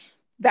go?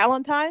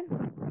 Valentine,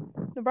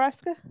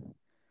 Nebraska.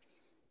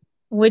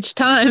 Which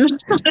time?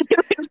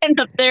 We've been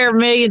up there a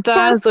million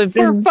times. For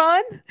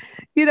fun,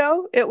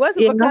 it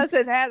wasn't because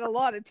it had a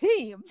lot of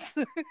teams.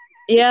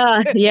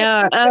 Yeah.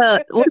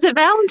 Was it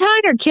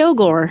Valentine or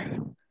Kilgore?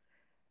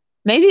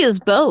 Maybe it was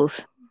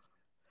both.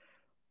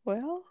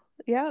 Well,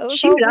 yeah, it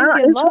was all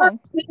weekend long.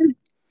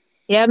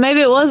 Yeah, maybe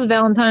it was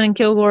Valentine and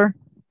Kilgore,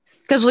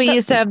 because we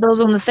used to have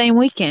those on the same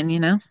weekend,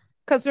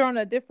 Because they're on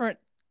a different,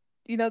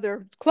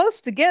 they're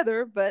close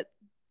together, but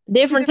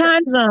different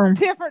time zones.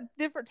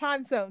 Different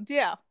time zones,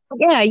 yeah.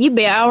 Yeah, you'd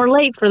be an hour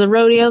late for the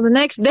rodeo the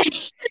next day.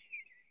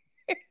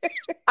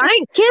 I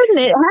ain't kidding,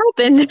 it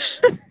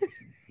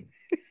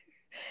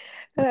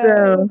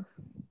happened.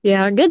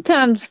 Yeah, good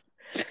times.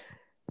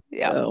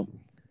 Yeah, So,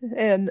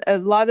 and a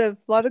lot of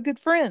good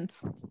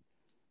friends.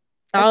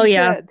 Like oh you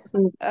yeah.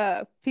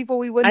 said, people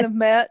we wouldn't I have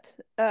met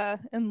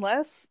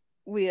unless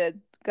we had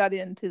got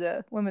into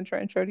the Women's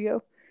Ranch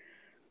Rodeo.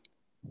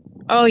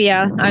 Oh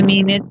yeah, I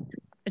mean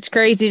it's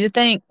crazy to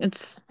think.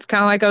 It's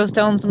kind of like I was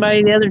telling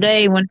somebody the other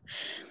day when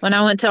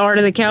I went to Art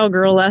of the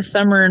Cowgirl last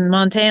summer in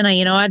Montana.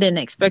 I didn't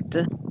expect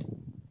to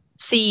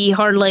see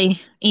hardly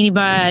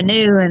anybody I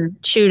knew, and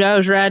shoot, I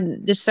was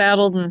riding just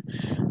saddled and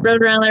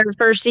rode around there the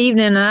first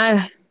evening, and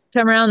I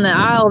come around the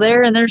aisle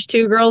there, and there's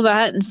two girls I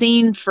hadn't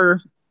seen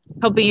for a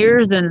couple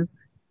years, and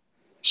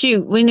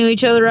shoot, we knew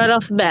each other right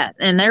off the bat,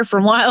 and they're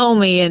from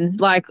Wyoming,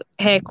 and like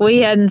heck, we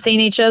hadn't seen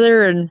each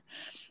other in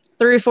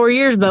 3 or 4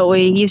 years, but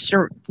we used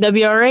to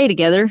WRA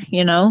together.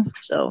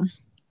 So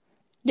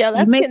Yeah,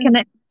 you make you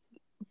make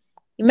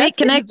that's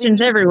getting to connections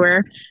be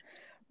everywhere.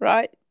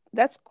 right.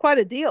 That's quite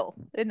a deal,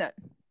 isn't it?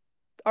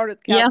 Art of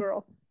the Yeah,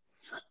 Cowgirl.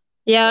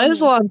 yeah, I it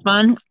was a mean, lot of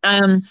fun.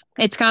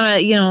 It's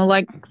kind of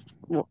like,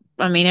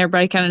 I mean,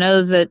 everybody kind of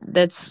knows that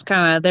that's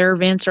kind of their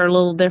events are a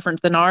little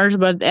different than ours,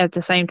 but at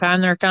the same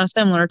time, they're kind of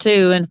similar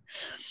too. And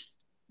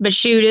but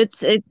shoot,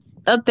 it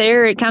up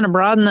there. It kind of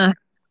broaden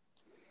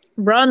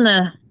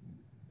the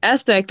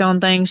aspect on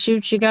things.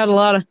 Shoot, you got a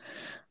lot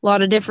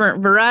of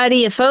different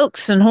variety of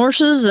folks and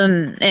horses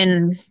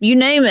and you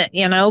name it.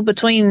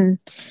 Between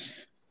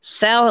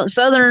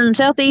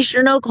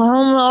southeastern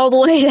Oklahoma all the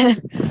way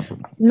to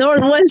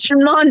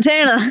northwestern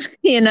Montana.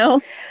 You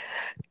know.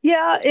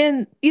 yeah,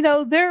 and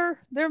their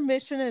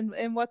mission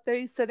and what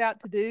they set out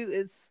to do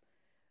is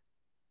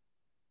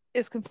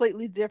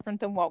completely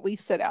different than what we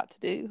set out to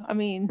do. I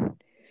mean,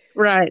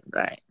 Right,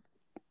 right.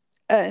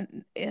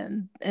 and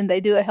they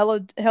do a hell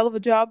of a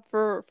job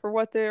for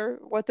what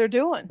they're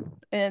doing,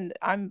 and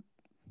I'm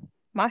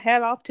my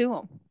hat off to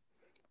them.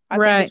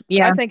 Right. I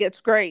Yeah. think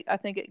it's great. I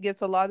think it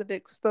gives a lot of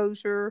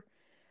exposure.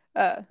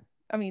 uh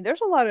I mean,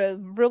 there's a lot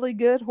of really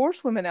good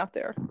horsewomen out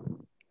there.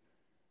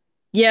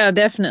 Yeah,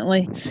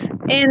 definitely.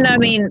 And I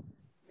mean,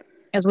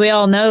 as we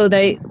all know,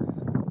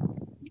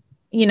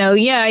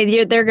 yeah,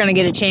 they're going to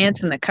get a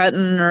chance in the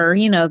cutting or,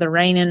 the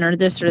reining or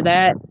this or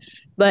that.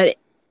 But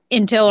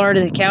until Art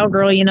of the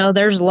Cowgirl,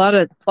 there's a lot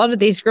of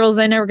these girls,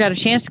 they never got a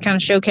chance to kind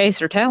of showcase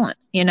their talent,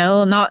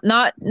 not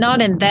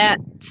in that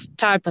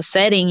type of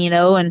setting,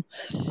 and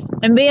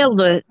be able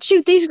to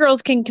shoot. These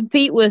girls can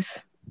compete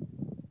with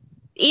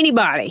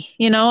anybody,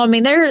 I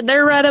mean,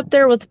 they're right up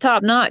there with the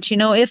top notch,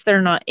 if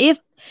they're not, if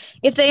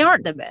they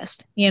aren't the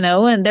best,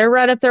 and they're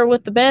right up there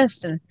with the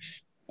best.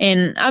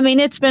 And I mean,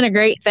 it's been a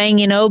great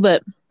thing,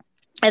 but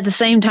at the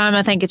same time,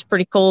 I think it's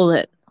pretty cool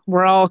that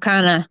we're all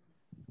kind of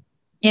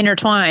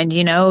intertwined.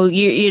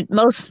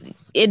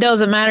 It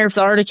doesn't matter if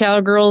the Arctic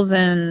Cowgirls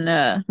in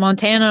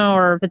Montana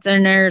or if it's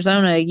in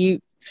Arizona.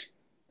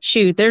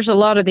 Shoot, there's a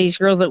lot of these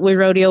girls that we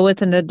rodeo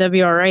with in the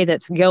WRA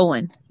that's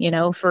going,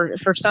 for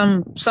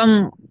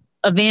some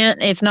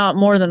event, if not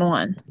more than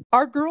one.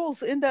 Our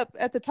girls end up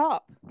at the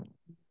top.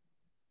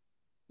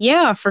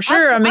 Yeah, for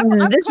sure. I mean,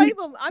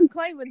 I'm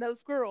claiming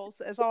those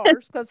girls as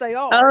ours because they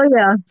are. Oh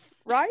yeah,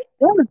 right.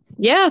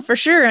 yeah, for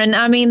sure. And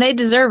I mean, they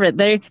deserve it.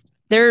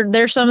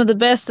 They're some of the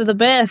best,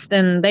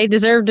 and they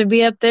deserve to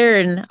be up there.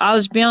 And I'll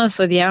just be honest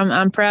with you,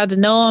 I'm proud to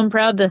know them,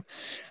 proud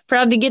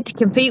to get to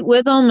compete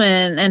with them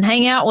and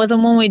hang out with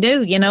them when we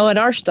do. At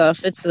our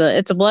stuff, it's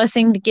a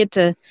blessing to get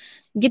to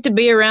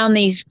be around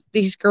these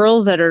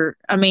girls that are.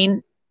 I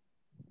mean,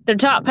 they're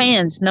top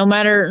hands, no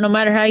matter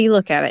how you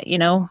look at it.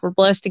 We're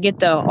blessed to get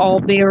to all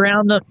be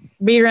around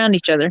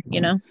each other.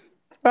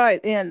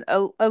 Right. And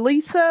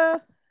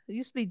Elisa, it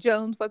used to be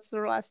Jones. What's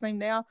her last name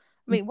now?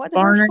 I mean, what did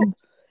Barnard.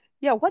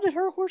 what did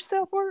her horse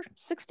sell for?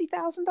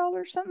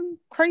 $60,000, something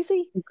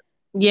crazy.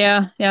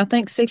 Yeah, I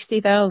think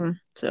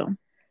 60,000. So,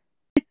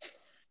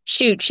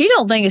 shoot, she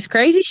don't think it's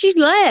crazy. She's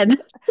glad.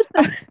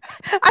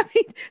 I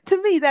mean,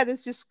 to me, that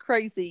is just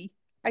crazy.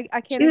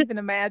 I can't even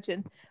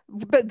imagine.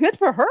 But good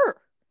for her.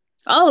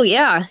 Oh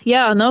yeah,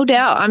 no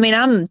doubt. I mean,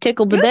 I'm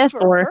tickled to death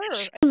for her.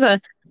 It was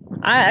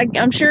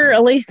I'm sure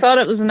Elise thought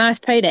it was a nice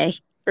payday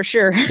for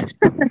sure.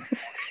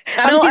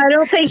 I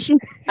don't think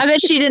I bet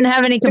she didn't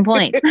have any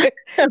complaints.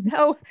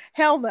 No,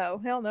 hell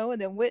no.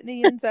 And then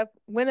Whitney ends up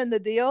winning the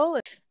deal.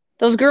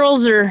 Those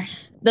girls they're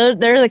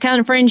the kind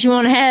of friends you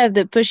want to have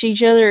that push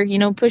each other,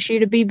 push you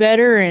to be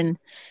better and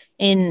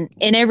in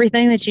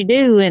everything that you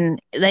do,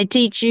 and they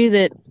teach you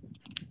that.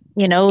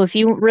 If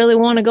you really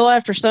want to go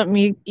after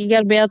something, you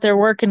got to be out there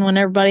working when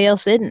everybody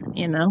else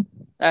isn't.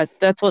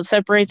 That's what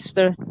separates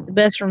the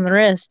best from the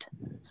rest.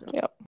 So.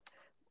 Yep.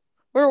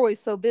 We're always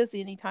so busy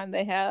anytime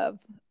they have.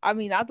 I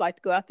mean, I'd like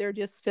to go out there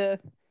just to.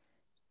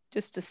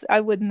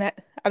 I wouldn't.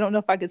 I don't know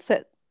if I could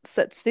sit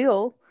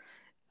still.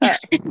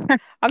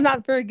 I'm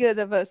not very good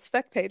of a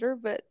spectator,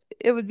 but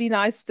it would be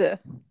nice to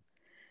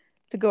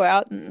go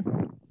out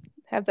and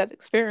have that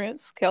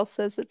experience. Kel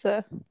says it's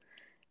a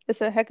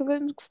heck of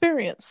an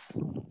experience,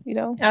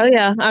 Oh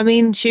yeah, I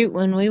mean, shoot,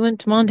 when we went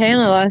to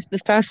Montana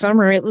this past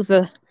summer, it was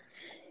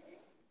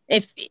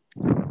it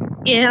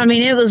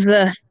was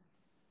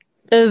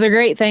it was a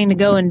great thing to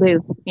go and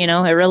do. You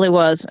know, it really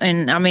was.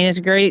 And I mean, it's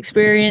a great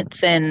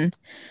experience. And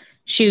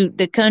shoot,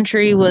 the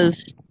country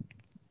was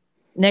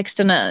next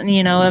to nothing.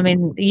 You know, I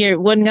mean, you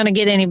wasn't going to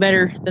get any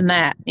better than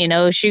that. You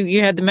know, shoot,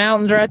 you had the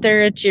mountains right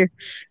there at your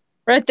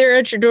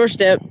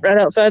doorstep, right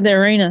outside the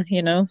arena.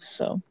 You know,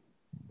 so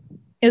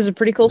it was a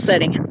pretty cool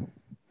setting.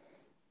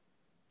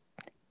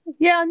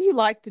 Yeah, and you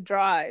like to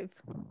drive.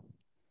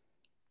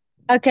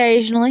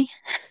 Occasionally.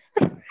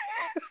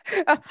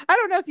 I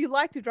don't know if you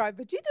like to drive,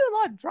 but you do a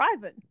lot of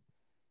driving.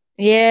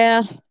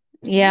 Yeah.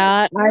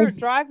 Yeah. You're a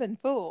driving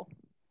fool.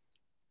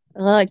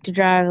 I like to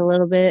drive a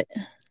little bit.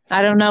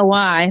 I don't know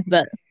why,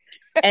 but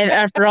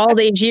after all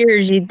these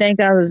years, you'd think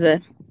I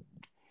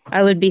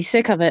would be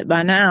sick of it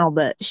by now.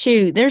 But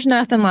shoot, there's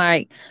nothing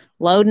like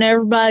loading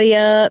everybody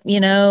up, you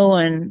know,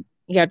 and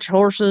you got your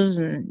horses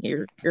and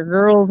your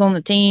girls on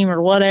the team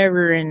or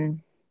whatever, and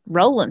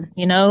rolling.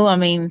 You know, I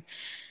mean,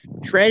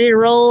 it's ready to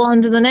roll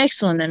on to the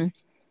next one. And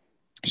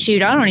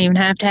shoot, I don't even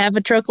have to have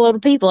a truckload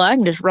of people. I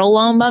can just roll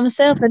on by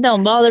myself. It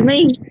don't bother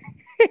me.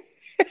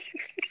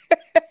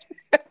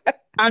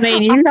 I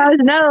mean, you guys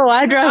know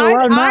I drive a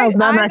lot of miles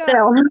by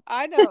myself.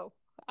 I know,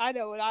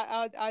 and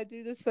I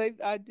do the same.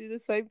 I do the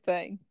same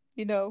thing.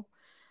 You know,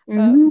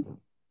 I'm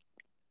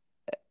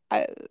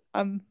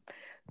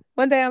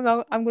one day I'm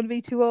going to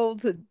be too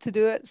old to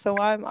do it, so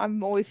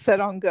I'm always set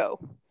on go.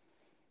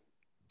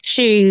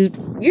 Shoot,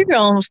 you're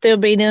gonna still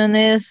be doing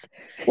this.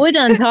 We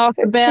done talked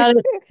about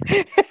it.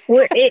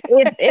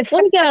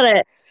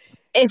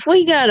 If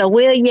we gotta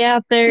wheel you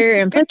out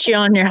there and put you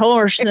on your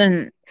horse,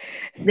 then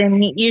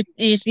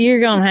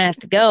you're gonna have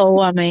to go.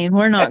 I mean,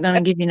 we're not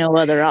gonna give you no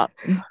other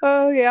option.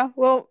 Oh yeah.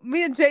 Well,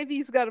 me and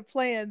JV's got a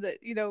plan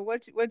that, you know,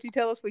 once you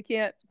tell us we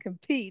can't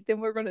compete, then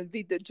we're gonna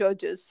be the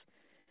judges.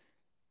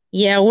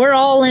 Yeah, we're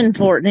all in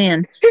for it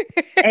then.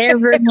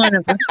 Every one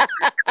of us.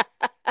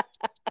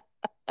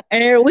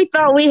 And we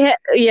thought we had,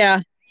 yeah,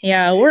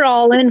 we're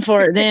all in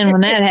for it then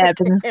when that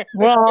happens.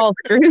 We're all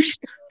screwed.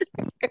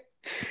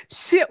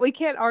 Shit, we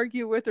can't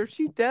argue with her.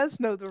 She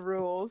does know the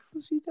rules.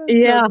 Know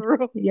the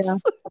rules. Yeah.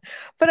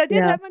 But I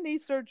did have my knee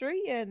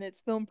surgery and it's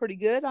feeling pretty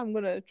good. I'm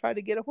going to try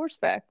to get a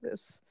horseback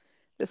this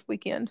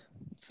weekend.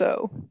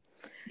 So,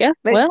 yeah,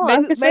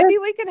 maybe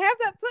we can have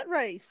that foot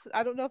race.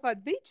 I don't know if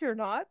I'd beat you or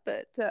not,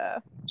 but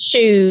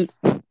shoot.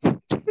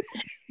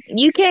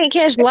 You can't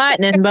catch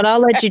lightning, but I'll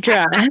let you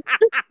try.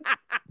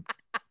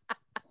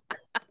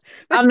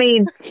 I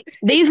mean,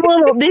 these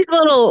little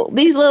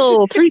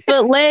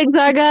 3-foot legs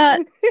I got,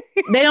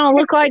 they don't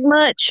look like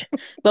much,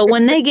 but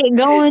when they get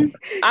going,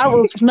 I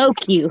will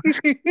smoke you.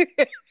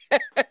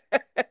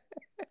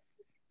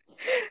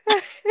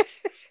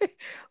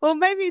 Well,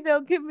 maybe they'll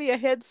give me a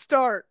head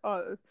start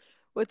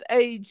with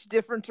age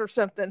difference or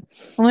something.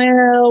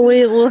 Well,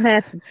 we'll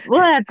have to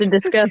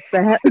discuss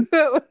that.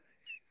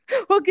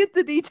 We'll get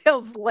the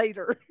details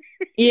later.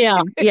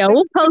 Yeah,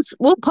 we'll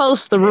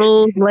post the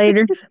rules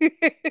later.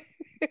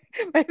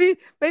 Maybe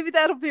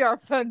that'll be our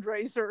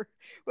fundraiser.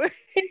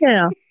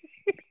 Yeah,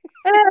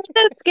 that's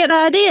a good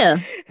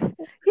idea.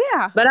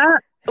 Yeah, but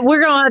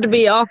we're gonna have to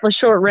be off a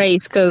short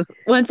race because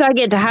once I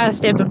get to high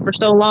stepping for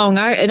so long,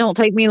 it don't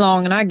take me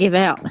long, and I give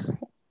out.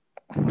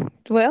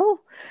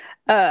 Well,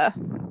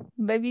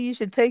 maybe you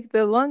should take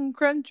the lung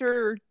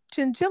cruncher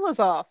chinchillas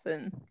off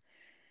and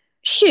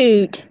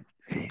shoot.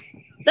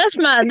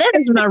 That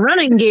is my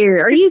running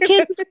gear. Are you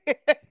kidding?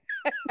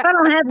 If I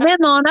don't have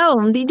them on, I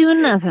won't be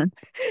doing nothing.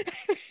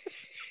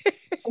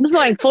 It's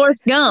like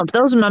Forrest Gump.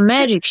 Those are my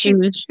magic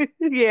shoes.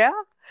 Yeah.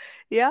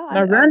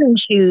 My running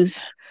shoes.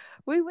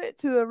 We went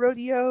to a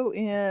rodeo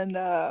in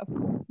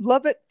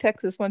Lubbock,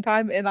 Texas one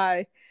time, and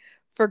I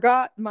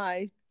forgot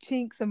my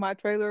chinks in my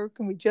trailer.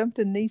 We jumped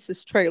in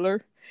Niece's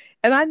trailer,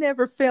 and I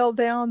never fell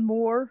down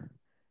more.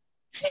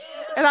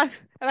 And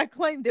I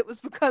claimed it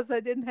was because I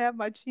didn't have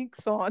my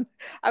chinks on.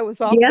 I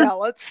was off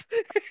balance.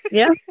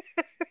 Yeah.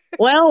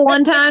 Well,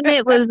 one time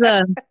it was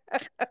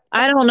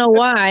I don't know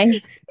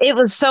why. It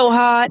was so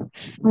hot.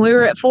 We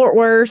were at Fort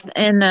Worth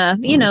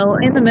and you know,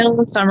 in the middle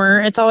of summer,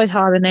 it's always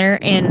hot in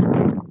there,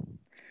 and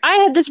I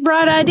had this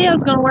bright idea I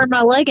was going to wear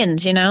my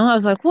leggings, you know. I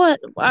was like, "What?"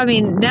 I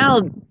mean,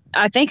 now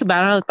I think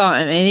about it, I thought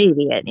I'm an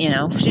idiot, you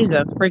know. She's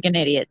a freaking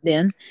idiot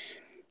then.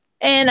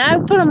 And I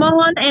put them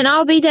on, and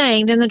I'll be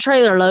danged in the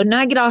trailer load. And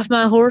I get off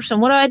my horse,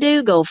 and what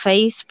do? Go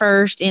face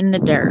first in the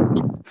dirt.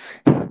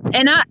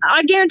 And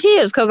I guarantee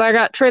it was because I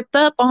got tripped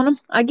up on them.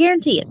 I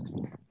guarantee it.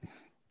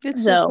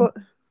 It's just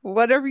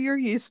whatever you're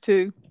used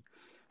to.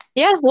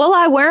 Yeah, well,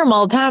 I wear them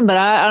all the time, but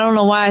I don't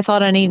know why I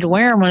thought I needed to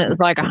wear them when it was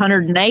like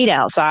 108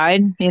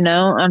 outside. You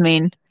know, I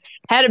mean,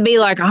 had to be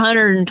like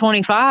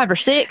 125 or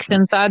 6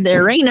 inside the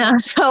arena.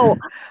 So,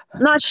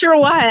 I'm not sure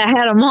why I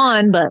had them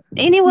on, but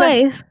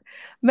anyways.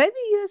 Maybe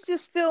you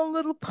just feel a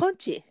little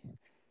punchy.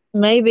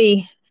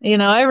 Maybe, you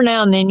know, every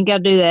now and then you got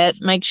to do that.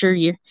 Make sure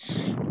you're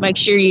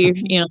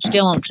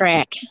still on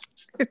track.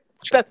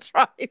 That's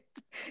right.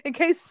 In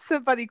case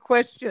somebody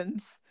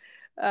questions.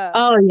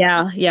 Oh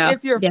yeah.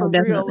 If you're for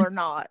definitely. real or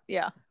not,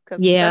 yeah.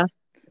 Because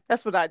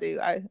that's what I do.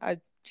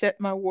 I check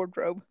my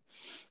wardrobe.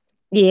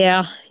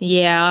 Yeah.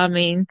 I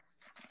mean,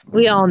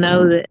 we all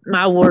know that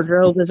my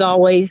wardrobe is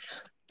always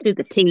to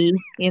the T,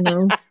 you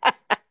know.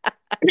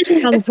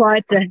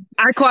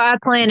 I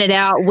plan it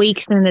out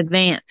weeks in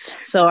advance.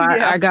 So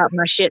Yeah. I got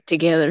my shit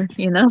together,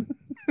 you know.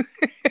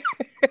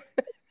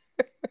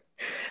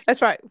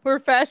 That's right. We're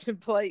fashion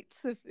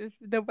plates. If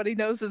nobody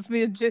knows us,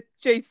 me and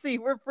JC,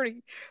 we're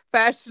pretty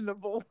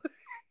fashionable.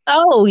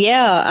 Oh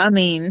yeah, I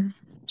mean,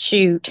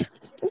 shoot.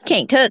 You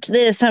can't touch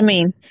this. I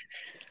mean,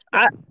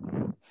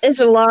 it's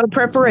a lot of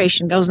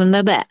preparation goes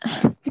into that.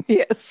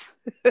 Yes,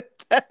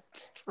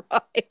 that's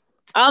right.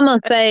 I'm gonna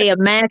say a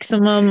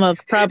maximum of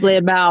probably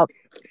about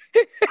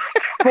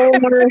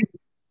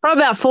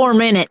 4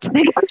 minutes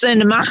goes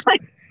into mine.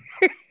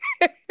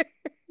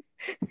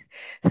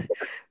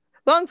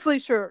 Long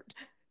sleeve shirt,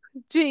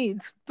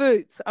 jeans,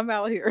 boots. I'm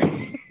out here.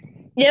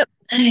 Yep.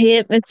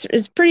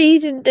 It's pretty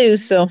easy to do.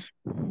 So,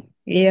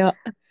 yeah.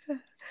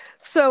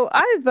 So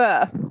I've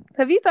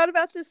have you thought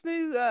about this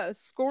new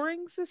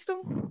scoring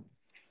system?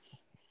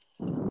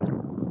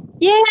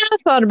 Yeah, I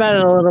thought about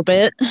it a little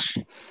bit.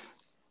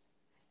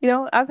 You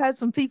know, I've had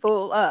some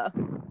people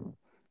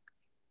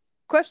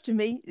question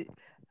me.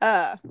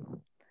 You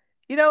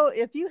know,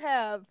 if you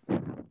have,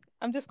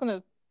 I'm just going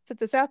to put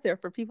this out there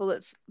for people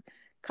that's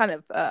kind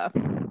of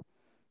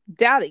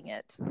doubting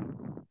it,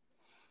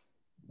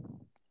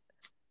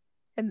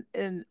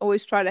 and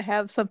always try to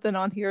have something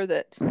on here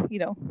that, you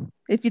know,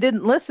 if you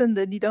didn't listen,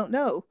 then you don't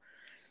know.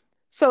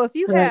 So if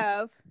you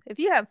have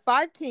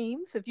 5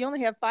 teams, if you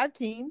only have 5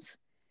 teams,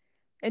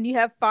 and you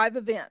have 5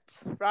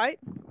 events, right?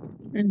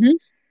 Mm-hmm.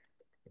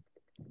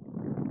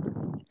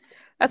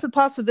 That's a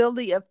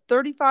possibility of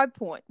 35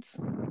 points,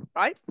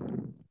 right?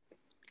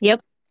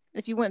 Yep.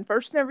 If you win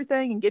first and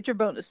everything and get your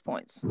bonus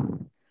points.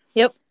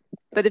 Yep.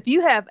 But if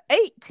you have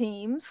 8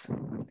 teams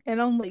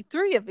and only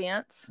 3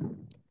 events,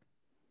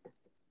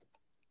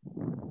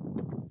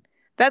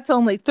 that's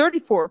only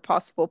 34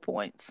 possible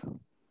points.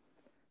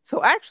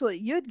 So actually,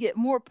 you'd get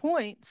more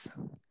points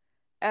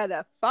at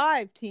a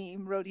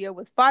 5-team rodeo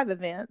with 5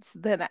 events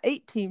than an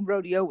 8-team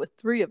rodeo with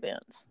 3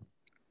 events.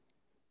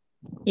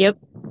 Yep,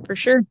 for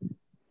sure.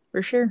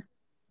 For sure.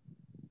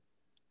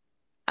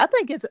 I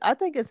think it's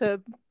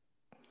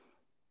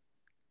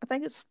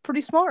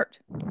pretty smart.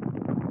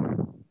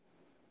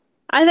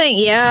 I think,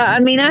 yeah. I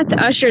mean,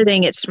 I sure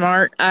think it's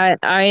smart.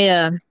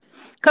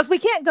 Because we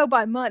can't go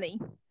by money,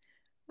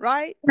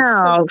 right?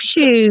 No,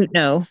 shoot,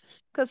 no.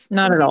 Because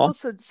not at all.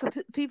 Some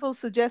people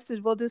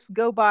suggested, well, just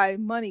go by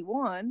money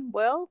won.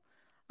 Well,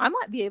 I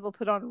might be able to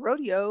put on a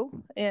rodeo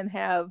and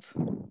have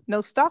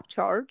no stock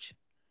charge.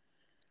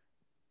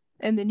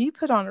 And then you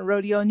put on a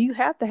rodeo and you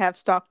have to have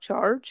stock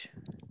charge.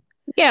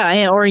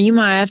 Yeah, or you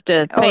might have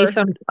to pay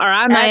or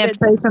I might have to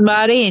pay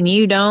somebody and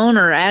you don't,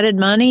 or added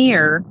money,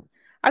 or.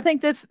 I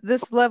think this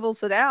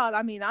levels it out.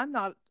 I mean, I'm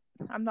not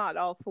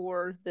all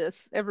for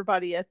this.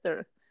 Everybody at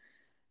the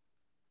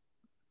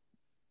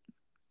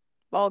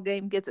ball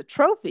game gets a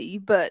trophy,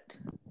 but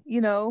you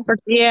know.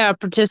 Yeah,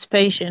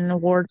 participation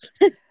awards.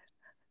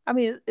 I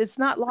mean, it's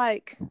not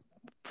like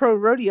pro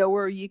rodeo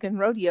where you can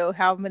rodeo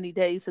how many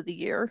days of the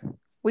year.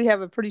 We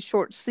have a pretty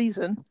short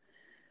season.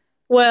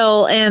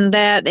 Well, and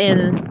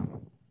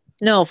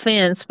no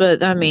offense,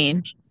 but I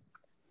mean,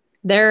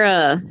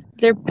 their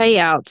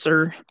payouts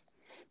are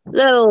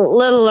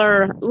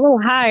little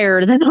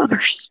higher than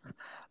ours.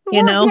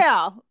 You know?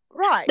 Yeah,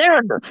 right.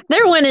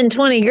 They're winning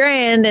 20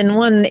 grand in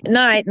one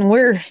night, and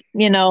we're a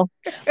few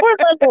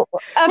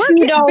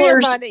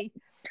dollars money.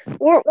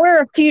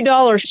 We're a few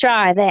dollars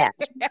shy of that.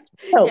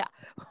 So, yeah,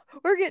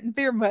 we're getting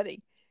beer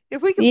money.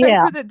 If we can pay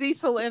for the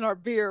diesel and our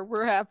beer,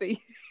 we're happy.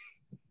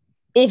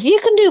 If you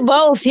can do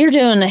both, you're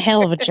doing a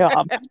hell of a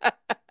job.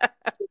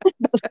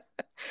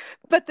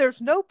 But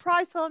there's no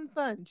price on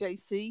fun,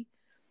 JC.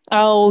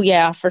 Oh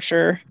yeah, for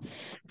sure.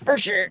 For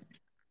sure.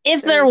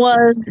 If there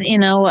was, you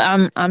know,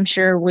 I'm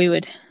sure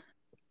we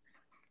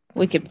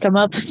could come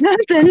up with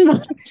something.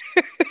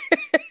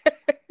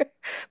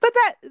 But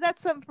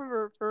that's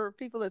something for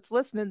people that's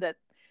listening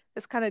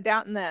that's kind of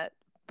doubting that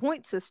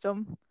point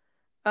system.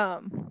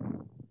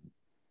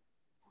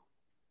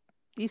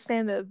 You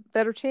stand a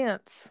better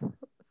chance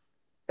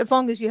as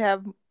long as you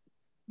have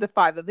the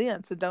 5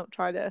 events and don't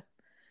try to.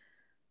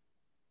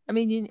 I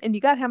mean,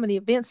 you got how many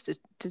events to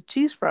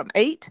choose from?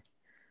 8?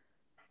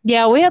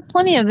 Yeah, we have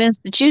plenty of events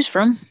to choose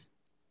from.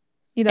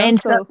 You know, and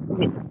so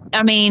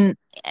I mean,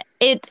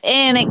 it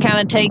kind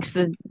of takes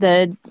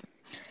the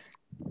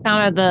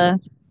kind of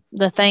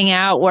the thing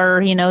out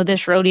where, you know,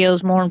 this rodeo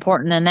is more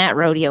important than that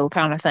rodeo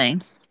kind of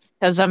thing.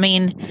 Because I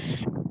mean,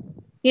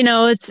 you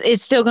know,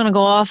 it's still going to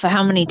go off of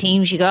how many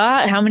teams you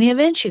got, how many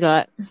events you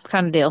got,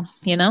 kind of deal,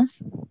 you know.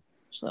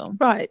 So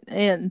right,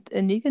 and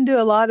you can do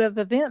a lot of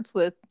events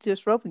with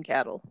just roping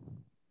cattle.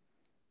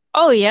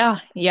 Oh yeah,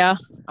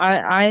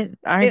 I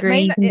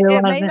agree.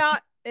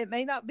 It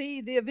may not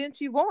be the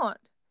event you want.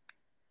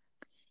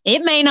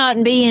 It may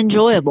not be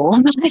enjoyable.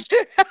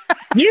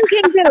 You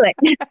can do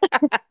it.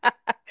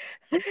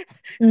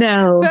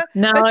 No, but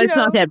no, but it's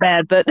not that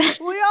bad, but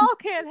we all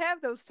can't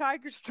have those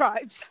tiger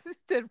stripes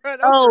that run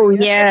over oh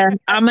you. yeah.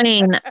 I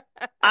mean,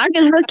 I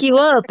can hook you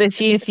up if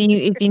you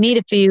need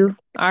a few.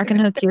 I can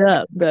hook you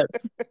up, but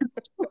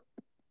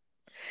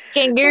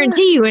can't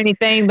guarantee you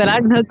anything, but I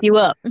can hook you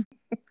up.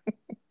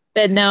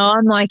 But no,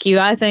 I'm like you.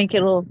 I think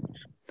it's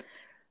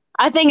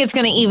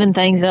going to even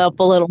things up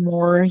a little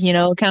more,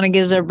 kind of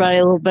gives everybody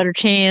a little better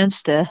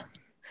chance to,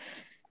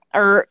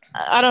 or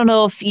I don't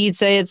know if you'd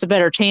say it's a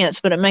better chance,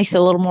 but it makes it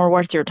a little more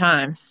worth your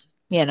time,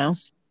 you know,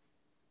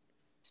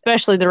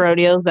 especially the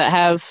rodeos that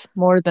have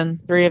more than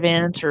 3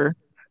 events or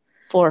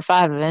 4 or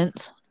 5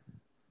 events.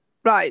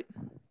 Right.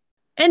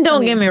 And I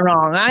don't get mean, me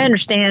wrong, I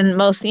understand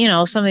most,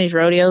 some of these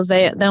rodeos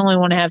they only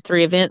want to have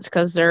 3 events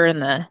because they're in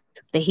the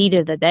heat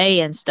of the day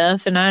and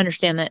stuff, and I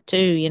understand that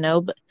too,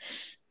 but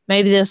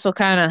maybe this will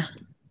kind of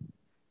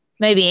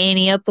maybe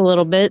ante up a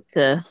little bit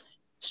to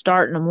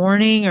start in the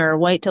morning or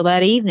wait till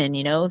that evening,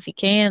 if you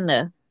can,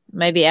 to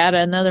maybe add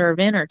another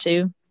event or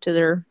two to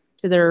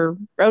their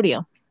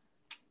rodeo.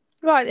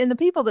 right. And the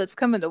people that's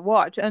coming to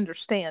watch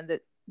understand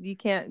that you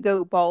can't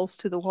go balls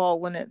to the wall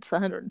when it's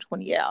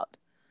 120 out.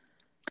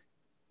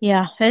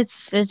 Yeah,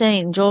 it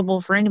ain't enjoyable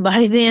for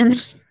anybody then.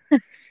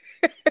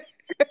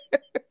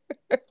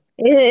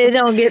 It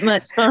don't get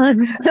much fun.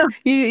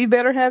 You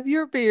better have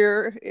your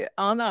beer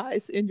on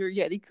ice in your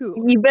Yeti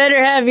cooler. You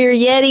better have your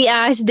Yeti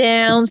ice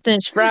down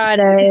since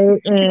Friday,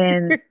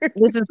 and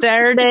this is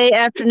Saturday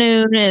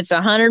afternoon, and it's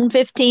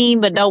 115.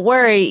 But don't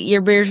worry,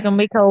 your beer's gonna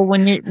be cold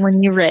when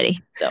you're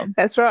ready. So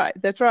That's right.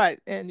 That's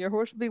right. And your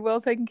horse will be well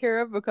taken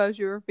care of because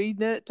you're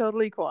feeding it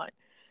total equine.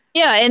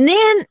 yeah, and then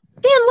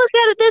look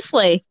at it this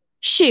way.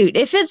 Shoot,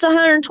 if it's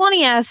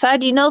 120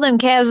 outside, them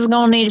calves is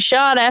gonna need a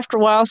shot after a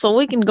while, so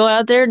we can go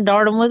out there and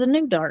dart them with a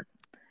new dart.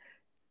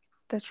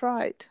 That's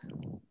right.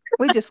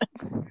 We just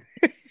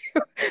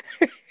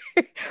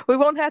we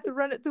won't have to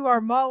run it through our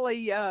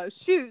Molly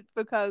chute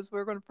because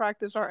we're going to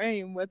practice our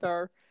aim with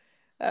our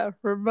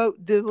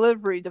remote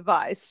delivery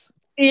device.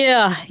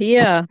 Yeah,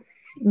 yeah,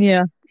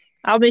 yeah.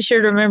 I'll be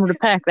sure to remember to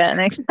pack that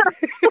next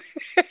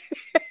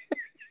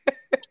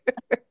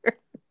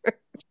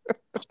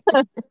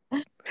time.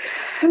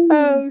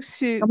 Oh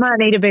shoot! I might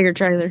need a bigger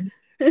trailer.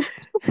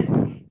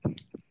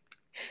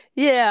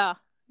 Yeah,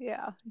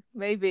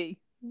 maybe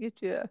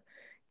get you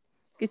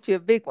a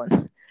big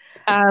one.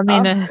 I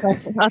mean,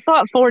 I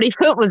thought 40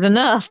 foot was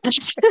enough.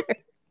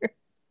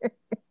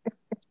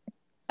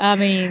 I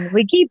mean,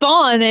 we keep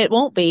on, it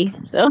won't be.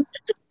 So,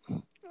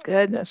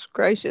 Goodness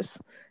gracious,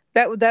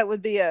 that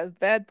would be a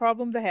bad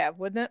problem to have,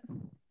 wouldn't it?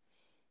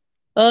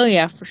 oh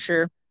yeah, for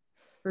sure,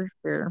 for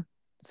sure.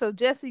 So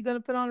Jessie going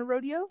to put on a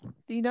rodeo?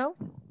 Do you know?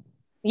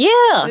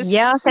 Yeah, Is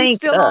yeah. I she think.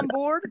 still on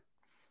board?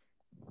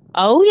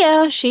 Oh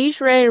yeah, she's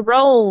ready to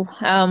roll.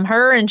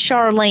 Her and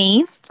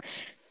Charlene,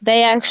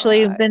 they All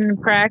actually have right. been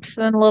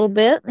practicing a little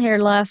bit here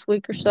last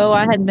week or so.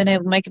 I hadn't been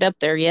able to make it up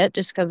there yet,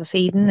 just because of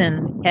feeding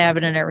and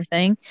cabin and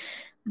everything,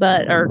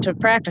 or to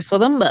practice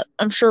with them. But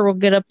I'm sure we'll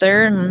get up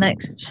there in the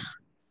next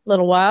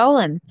little while,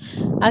 and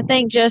I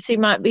think Jessie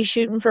might be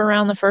shooting for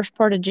around the first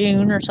part of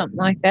June or something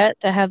like that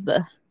to have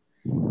the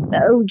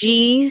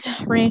OGs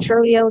ranch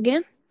rodeo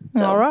again.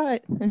 So All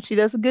right. And she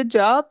does a good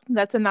job.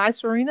 That's a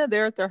nice arena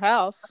there at their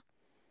house.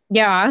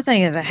 yeah, I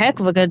think it's a heck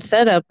of a good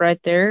setup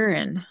right there,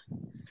 and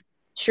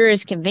sure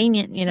is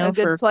convenient, A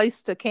good for.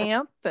 place to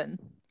camp and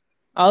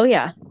Oh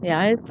yeah,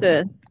 yeah,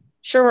 it's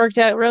sure worked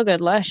out real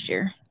good last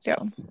year. So.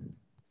 yeah.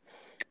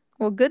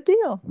 Well, good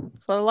deal.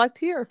 That's what I like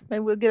to hear. Maybe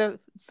we'll get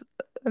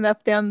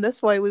enough down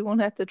this way we won't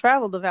have to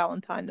travel to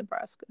Valentine,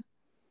 Nebraska.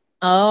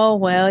 Oh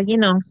well,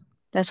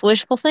 that's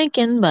wishful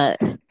thinking, but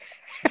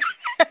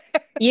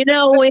we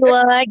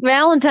like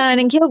Valentine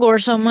and Kilgore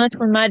so much,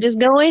 we might just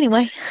go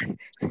anyway.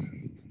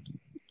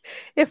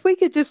 If we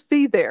could just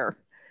be there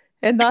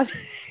and not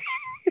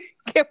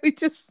can we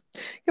just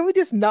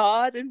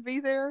nod and be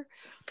there?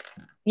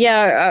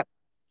 Yeah,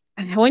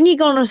 when you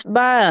gonna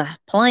buy a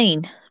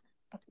plane?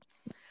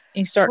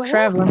 You start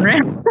traveling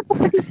around.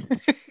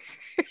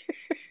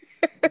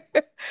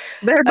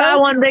 Better buy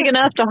one big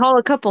enough to haul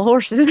a couple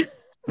horses.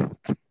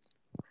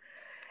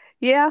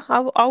 Yeah,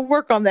 I'll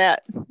work on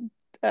that.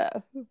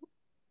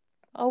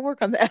 I'll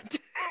work on that.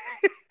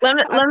 Let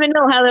me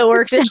know how that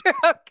works.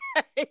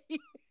 Okay.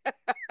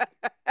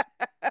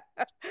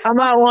 I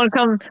might want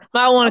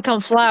to come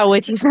fly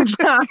with you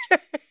sometime.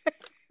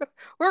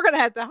 We're gonna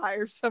have to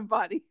hire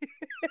somebody.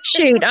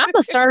 Shoot, I'm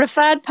a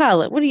certified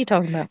pilot. What are you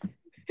talking about?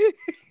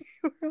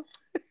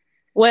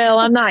 Well,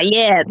 I'm not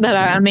yet, but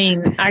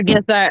I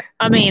guess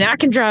I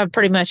can drive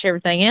pretty much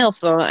everything else,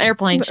 so an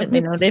airplane shouldn't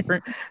be no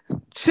different.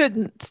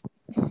 Shouldn't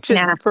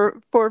Nah. for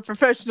a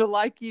professional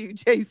like you,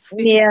 JC.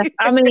 Yeah,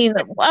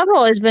 I've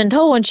always been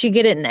told once you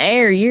get it in the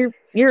air, you're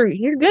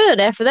good.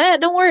 After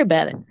that, don't worry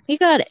about it. You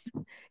got it.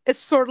 It's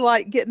sort of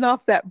like getting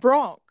off that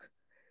bronc,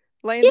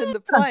 landing the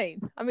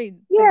plane.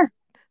 Yeah.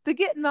 The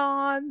getting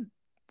on,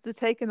 the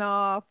taking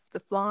off, the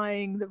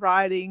flying, the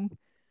riding.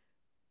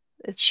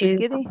 It's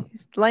the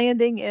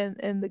landing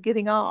and the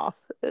getting off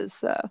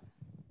is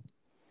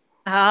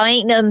Oh,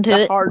 ain't nothing to The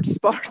it. hard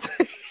spots.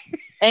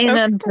 Ain't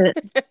nothing to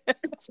it.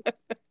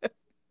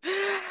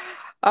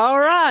 All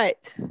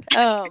right. I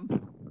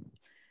can't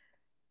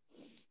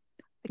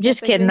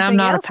Just think of kidding. I'm anything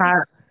not a else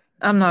pilot.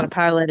 I'm not a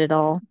pilot at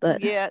all,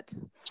 but yet.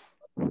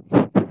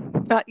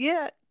 Not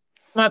yet.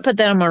 might put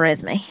that on my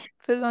resume.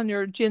 Put it on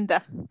your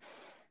agenda.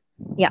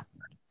 Yeah.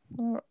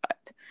 All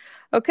right.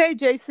 Okay,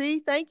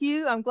 JC, thank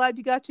you. I'm glad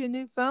you got your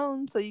new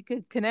phone so you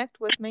could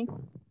connect with me.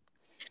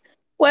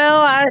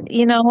 Well,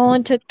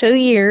 only took 2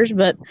 years,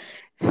 but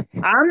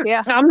I'm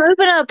Yeah. I'm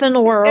moving up in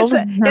the world.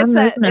 I'm moving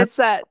up. It's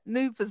that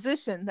new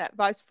position, that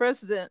vice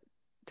president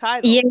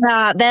title.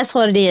 Yeah, that's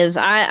what it is.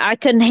 I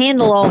couldn't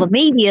handle all the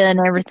media and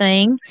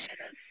everything.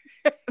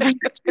 I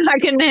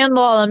couldn't handle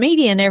all the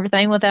media and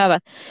everything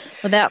without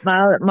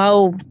my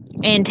old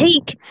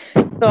antique.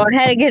 So I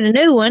had to get a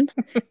new one.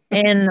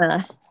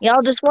 And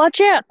y'all just watch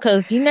out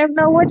because you never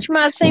know what you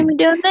might see me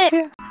doing Yeah.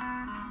 next.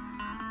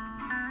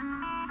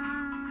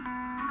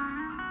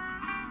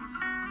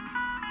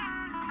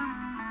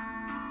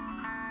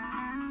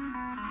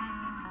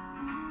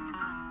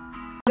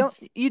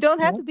 You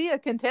don't have to be a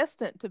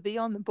contestant to be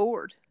on the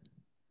board.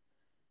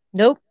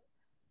 Nope.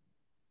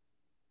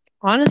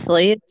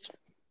 Honestly,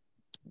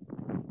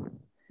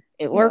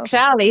 it works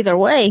out either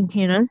way,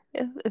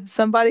 If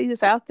somebody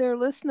is out there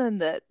listening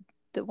that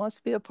wants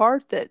to be a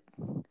part, that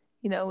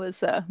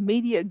is a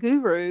media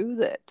guru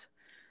that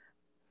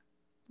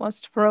wants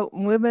to promote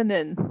women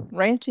in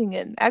ranching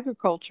and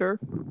agriculture,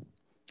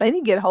 they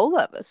need to get a hold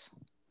of us.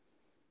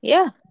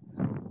 Yeah.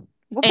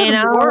 We'll put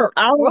them to work.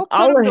 We'll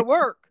put them to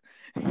work.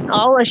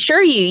 I'll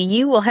assure you,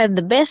 you will have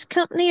the best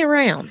company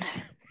around.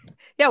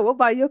 Yeah, we'll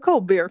buy you a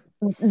cold beer.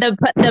 The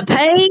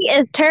pay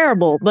is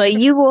terrible, but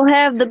you will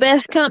have the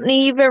best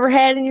company you've ever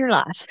had in your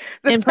life,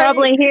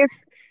 probably hear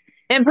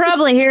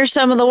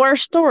some of the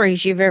worst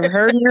stories you've ever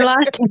heard in your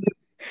life.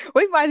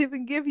 We might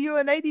even give you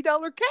an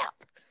 $80 cap.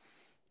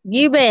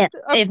 You bet.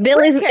 If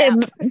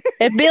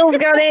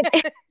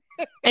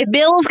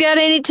Bill's got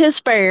any to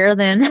spare,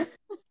 then.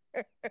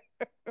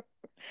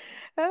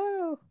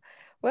 Oh,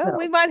 well,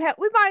 we might have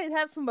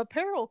some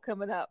apparel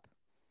coming up.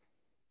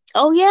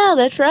 Oh yeah,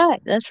 that's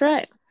right. That's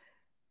right.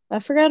 I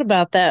forgot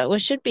about that. We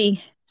should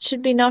be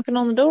knocking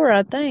on the door,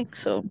 I think.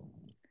 So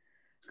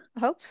I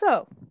hope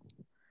so.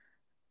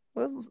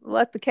 We'll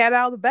let the cat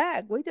out of the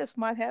bag. We just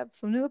might have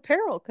some new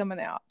apparel coming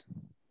out.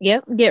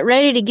 Yep. Get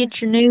ready to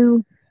get your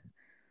new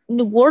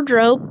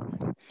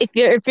wardrobe. If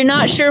you're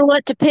not sure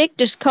what to pick,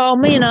 just call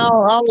me and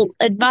I'll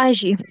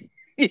advise you.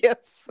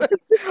 Yes.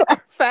 Our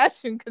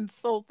fashion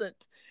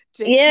consultant,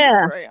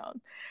 JC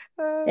Brown.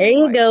 Oh, there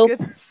you go.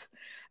 Goodness.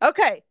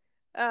 Okay.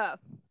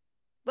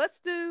 Let's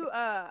do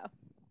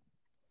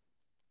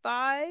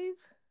 5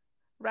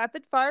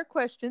 rapid fire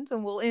questions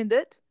and we'll end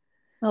it.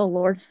 Oh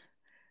Lord.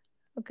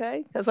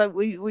 Okay, because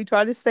we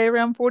try to stay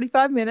around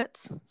 45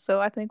 minutes,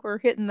 so I think we're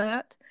hitting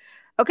that.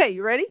 Okay,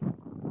 you ready?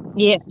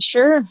 Yeah,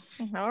 sure.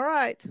 All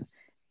right.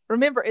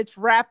 Remember, it's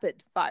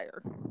rapid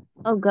fire.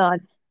 Oh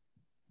God.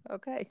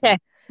 Okay. Okay,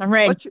 I'm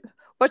ready.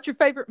 What's your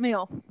favorite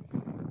meal?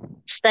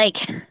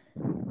 Steak.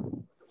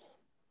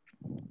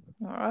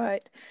 All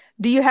right.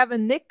 Do you have a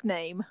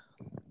nickname?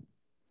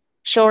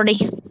 Shorty.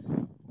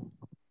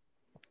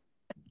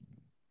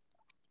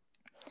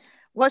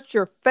 What's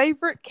your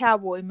favorite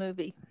cowboy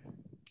movie?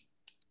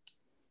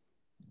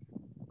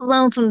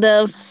 Lonesome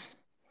Dove.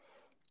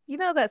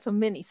 That's a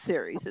mini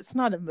series. It's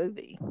not a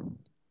movie.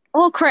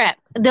 Oh crap!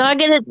 Can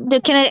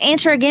I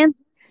answer again?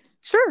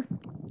 Sure.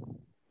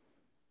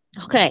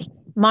 Okay,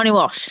 Monty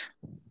Walsh.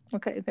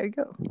 Okay, there you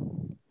go.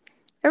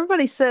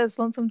 Everybody says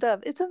Lonesome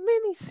Dove. It's a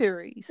mini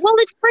series. Well,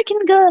 it's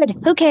freaking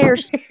good. Who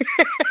cares?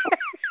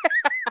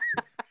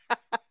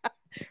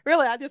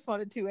 Really, I just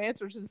wanted 2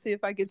 answers to see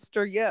if I could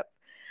stir you up,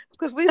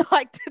 because we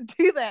like to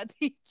do that to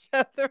each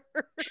other.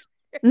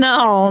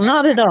 No,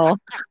 not at all.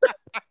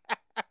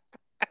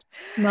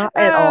 Not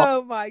at all.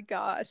 Oh my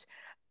gosh.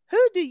 Who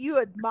do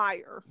you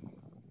admire?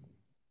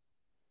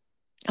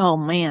 Oh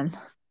man.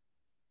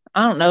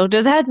 I don't know.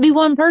 Does it have to be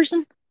one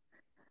person?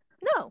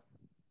 No.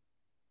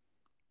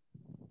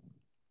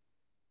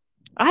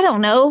 I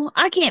don't know.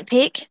 I can't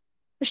pick.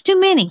 There's too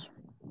many.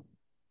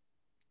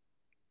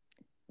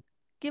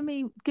 Give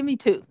me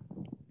 2.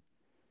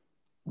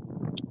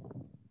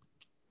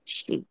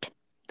 Shoot.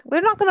 We're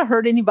not going to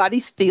hurt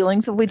anybody's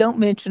feelings if we don't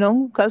mention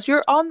them, because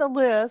you're on the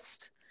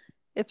list.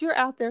 If you're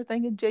out there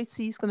thinking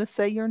JC's going to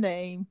say your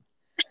name,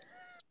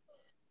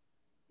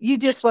 you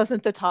just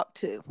wasn't the top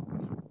 2.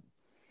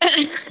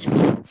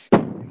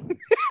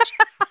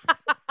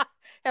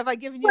 Have I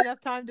given you enough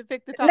time to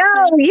pick the top 2?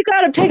 No, you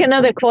got to pick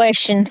another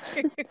question.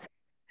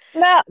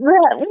 No,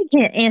 we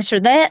can't answer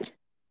that.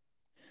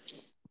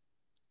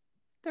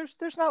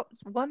 There's not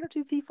 1 or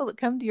 2 people that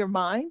come to your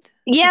mind?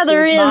 Yeah,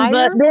 there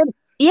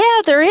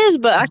is,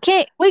 but I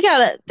can't.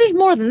 There's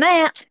more than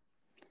that.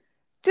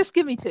 Just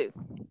give me 2.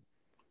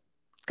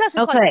 Gosh, it's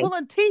like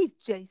pulling teeth,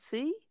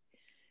 JC.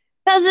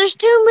 Because there's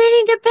too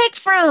many to pick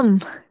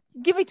from.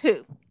 Give me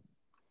 2.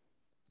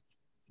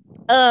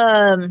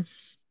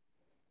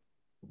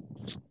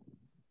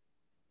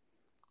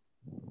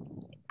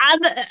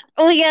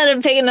 We gotta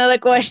pick another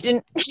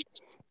question.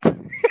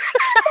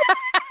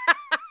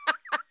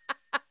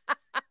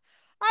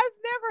 I've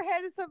never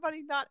had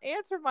somebody not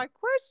answer my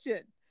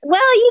question.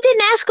 Well, you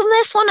didn't ask them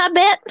this one, I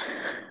bet.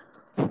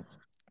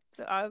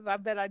 I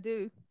bet I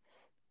do.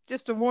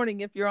 Just a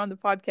warning if you're on the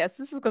podcast,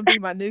 this is going to be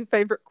my new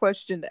favorite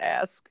question to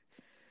ask.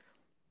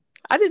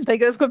 I didn't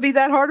think it was going to be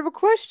that hard of a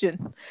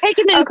question. Take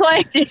a new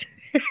question.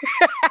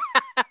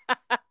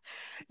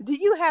 Do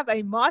you have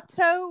a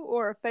motto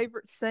or a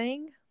favorite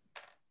saying?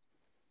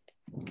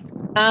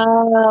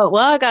 Well,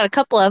 I got a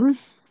couple of them.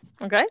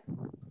 Okay.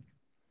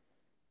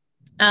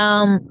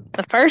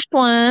 The first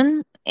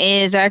one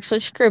is actually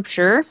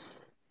scripture,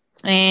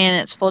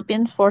 and it's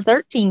Philippians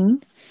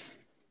 4:13,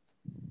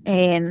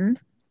 and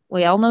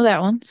we all know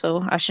that one,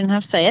 so I shouldn't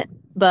have to say it.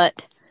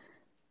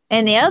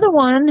 And the other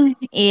one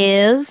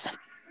is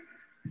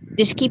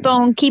just keep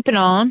on keeping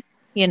on.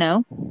 You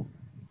know,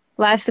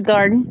 life's a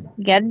garden.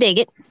 You gotta dig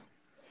it.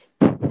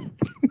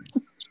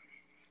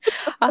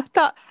 I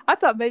thought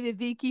maybe it'd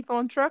be keep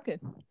on trucking.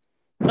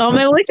 Oh,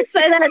 maybe we could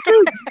say that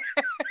too.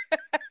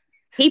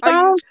 Keep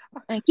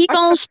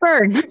on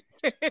spurring.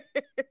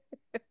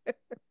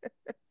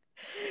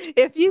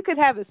 If you could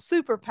have a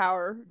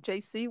superpower,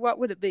 JC, what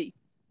would it be?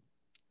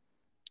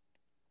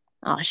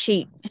 Oh,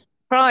 shoot.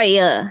 Probably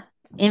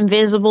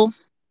invisible.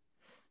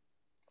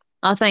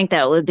 I think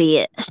that would be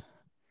it.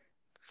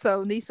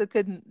 So Nisa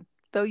couldn't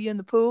throw you in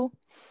the pool?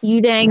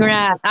 You dang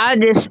right. I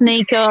just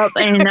sneak up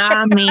and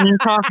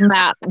talking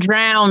about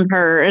drown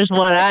her is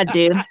what I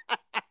do.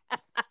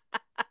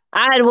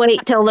 I'd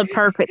wait till the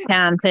perfect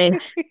time too.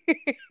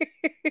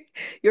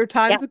 Your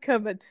time's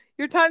coming.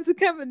 Your time's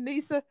coming,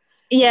 Nisa.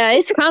 Yeah,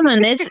 it's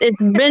coming. It's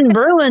been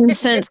brewing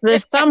since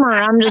this summer.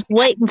 I'm just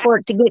waiting for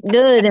it to get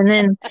good, and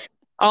then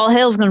all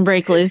hell's gonna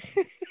break loose.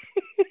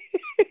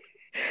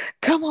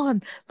 Come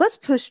on, let's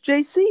push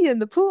JC in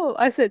the pool.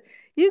 I said,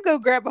 you go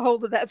grab a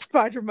hold of that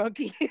spider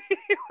monkey.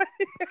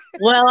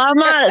 Well,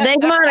 they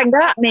might have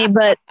got me,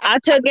 but I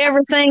took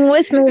everything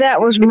with me that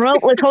was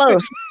remotely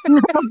close.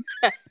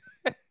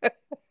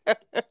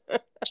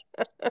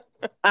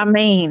 I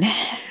mean,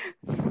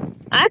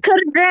 I could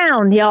have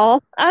drowned,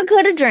 y'all. I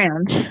could have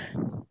drowned.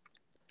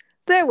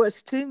 There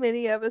was too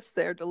many of us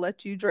there to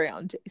let you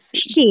drown, JC.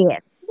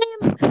 Shit.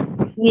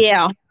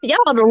 Yeah. Y'all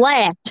would have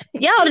laughed.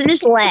 Y'all would have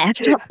just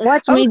laughed.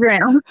 Watch me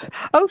drown.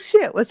 Oh,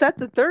 shit. Was that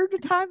the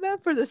third time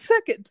up or the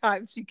second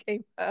time she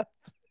came up?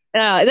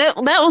 That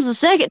was the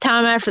second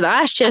time after the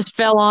ice chest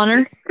fell on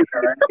her.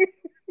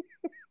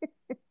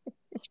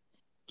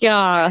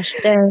 Gosh,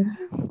 dang.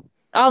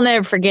 I'll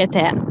never forget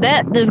that.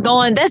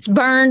 That's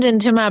burned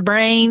into my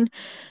brain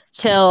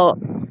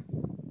till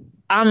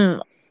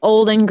I'm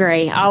old and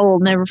gray. I will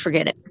never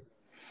forget it.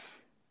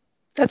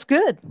 That's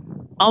good.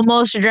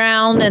 Almost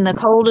drowned in the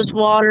coldest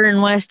water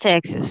in West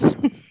Texas.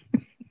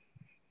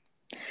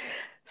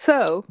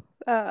 So,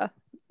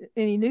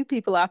 any new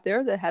people out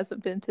there that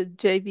hasn't been to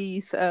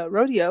JV's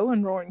rodeo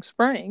in Roaring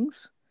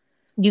Springs?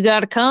 You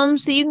got to come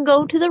so you can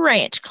go to the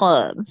ranch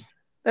club.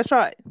 That's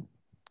right.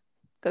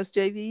 Because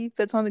JV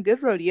puts on a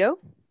good rodeo.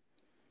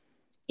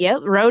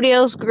 Yep,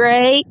 rodeo's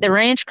great. The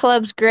ranch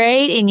club's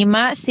great, and you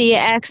might see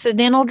an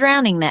accidental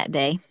drowning that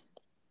day.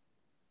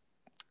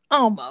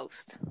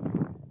 Almost.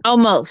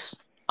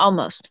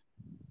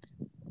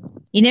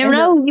 You never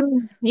know.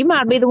 You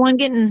might be the one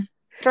getting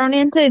thrown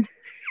in too.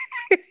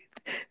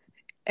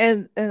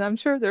 And I'm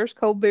sure there's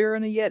cold beer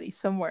and a Yeti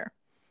somewhere.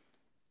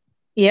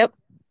 Yep,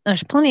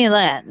 there's plenty of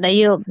that.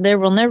 There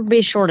will never be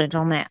a shortage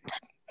on that.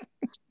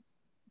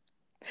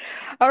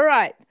 All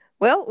right.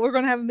 Well, we're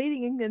going to have a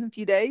meeting in a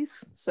few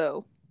days,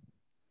 so.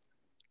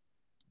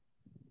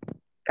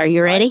 Are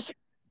you ready?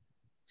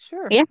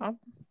 Sure. Yeah.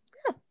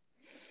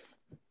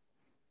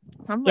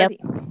 I'm ready.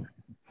 Yep.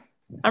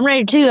 I'm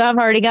ready too. I've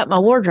already got my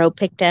wardrobe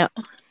picked out.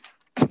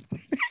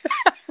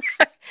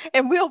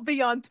 And we'll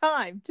be on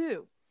time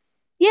too.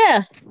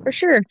 Yeah, for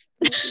sure.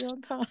 We'll be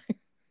on time.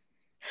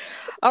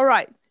 All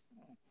right.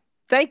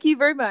 Thank you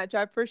very much.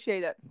 I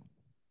appreciate it.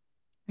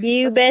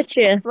 You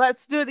betcha.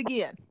 Let's do it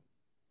again.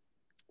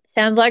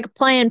 Sounds like a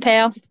plan,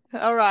 pal.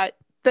 All right.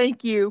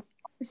 Thank you.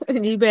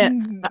 You bet.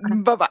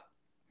 Bye-bye.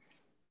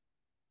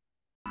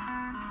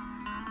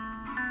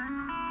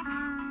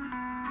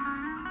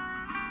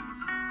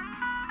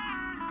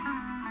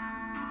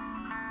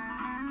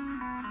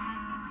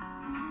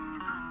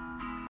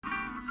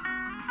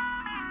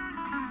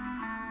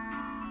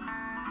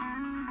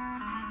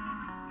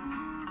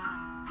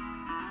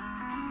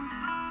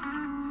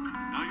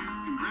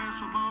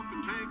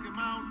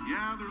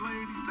 Yeah, they're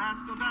ladies,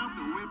 that's no doubt.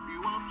 They'll whip you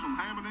up some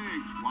ham and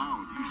eggs.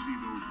 Wow, you see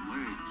those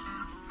legs.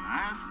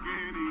 Ask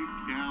any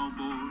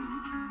cowboy,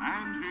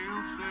 and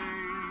he'll say,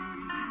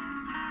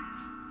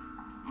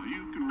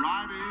 you can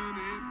ride in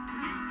it,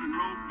 you can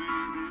rope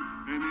in it,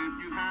 and if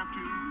you have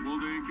to, well,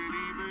 they can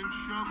even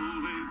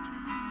shovel it.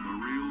 The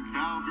real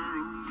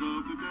cowgirls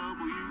of the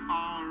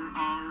WRRA.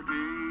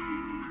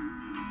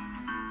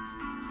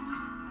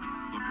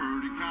 The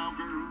pretty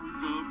cowgirls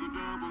of the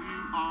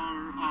WRRA.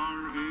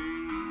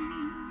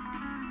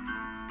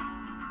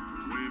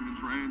 Women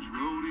Stephens Ranch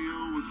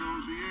Rodeo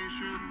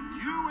Association,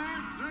 USA.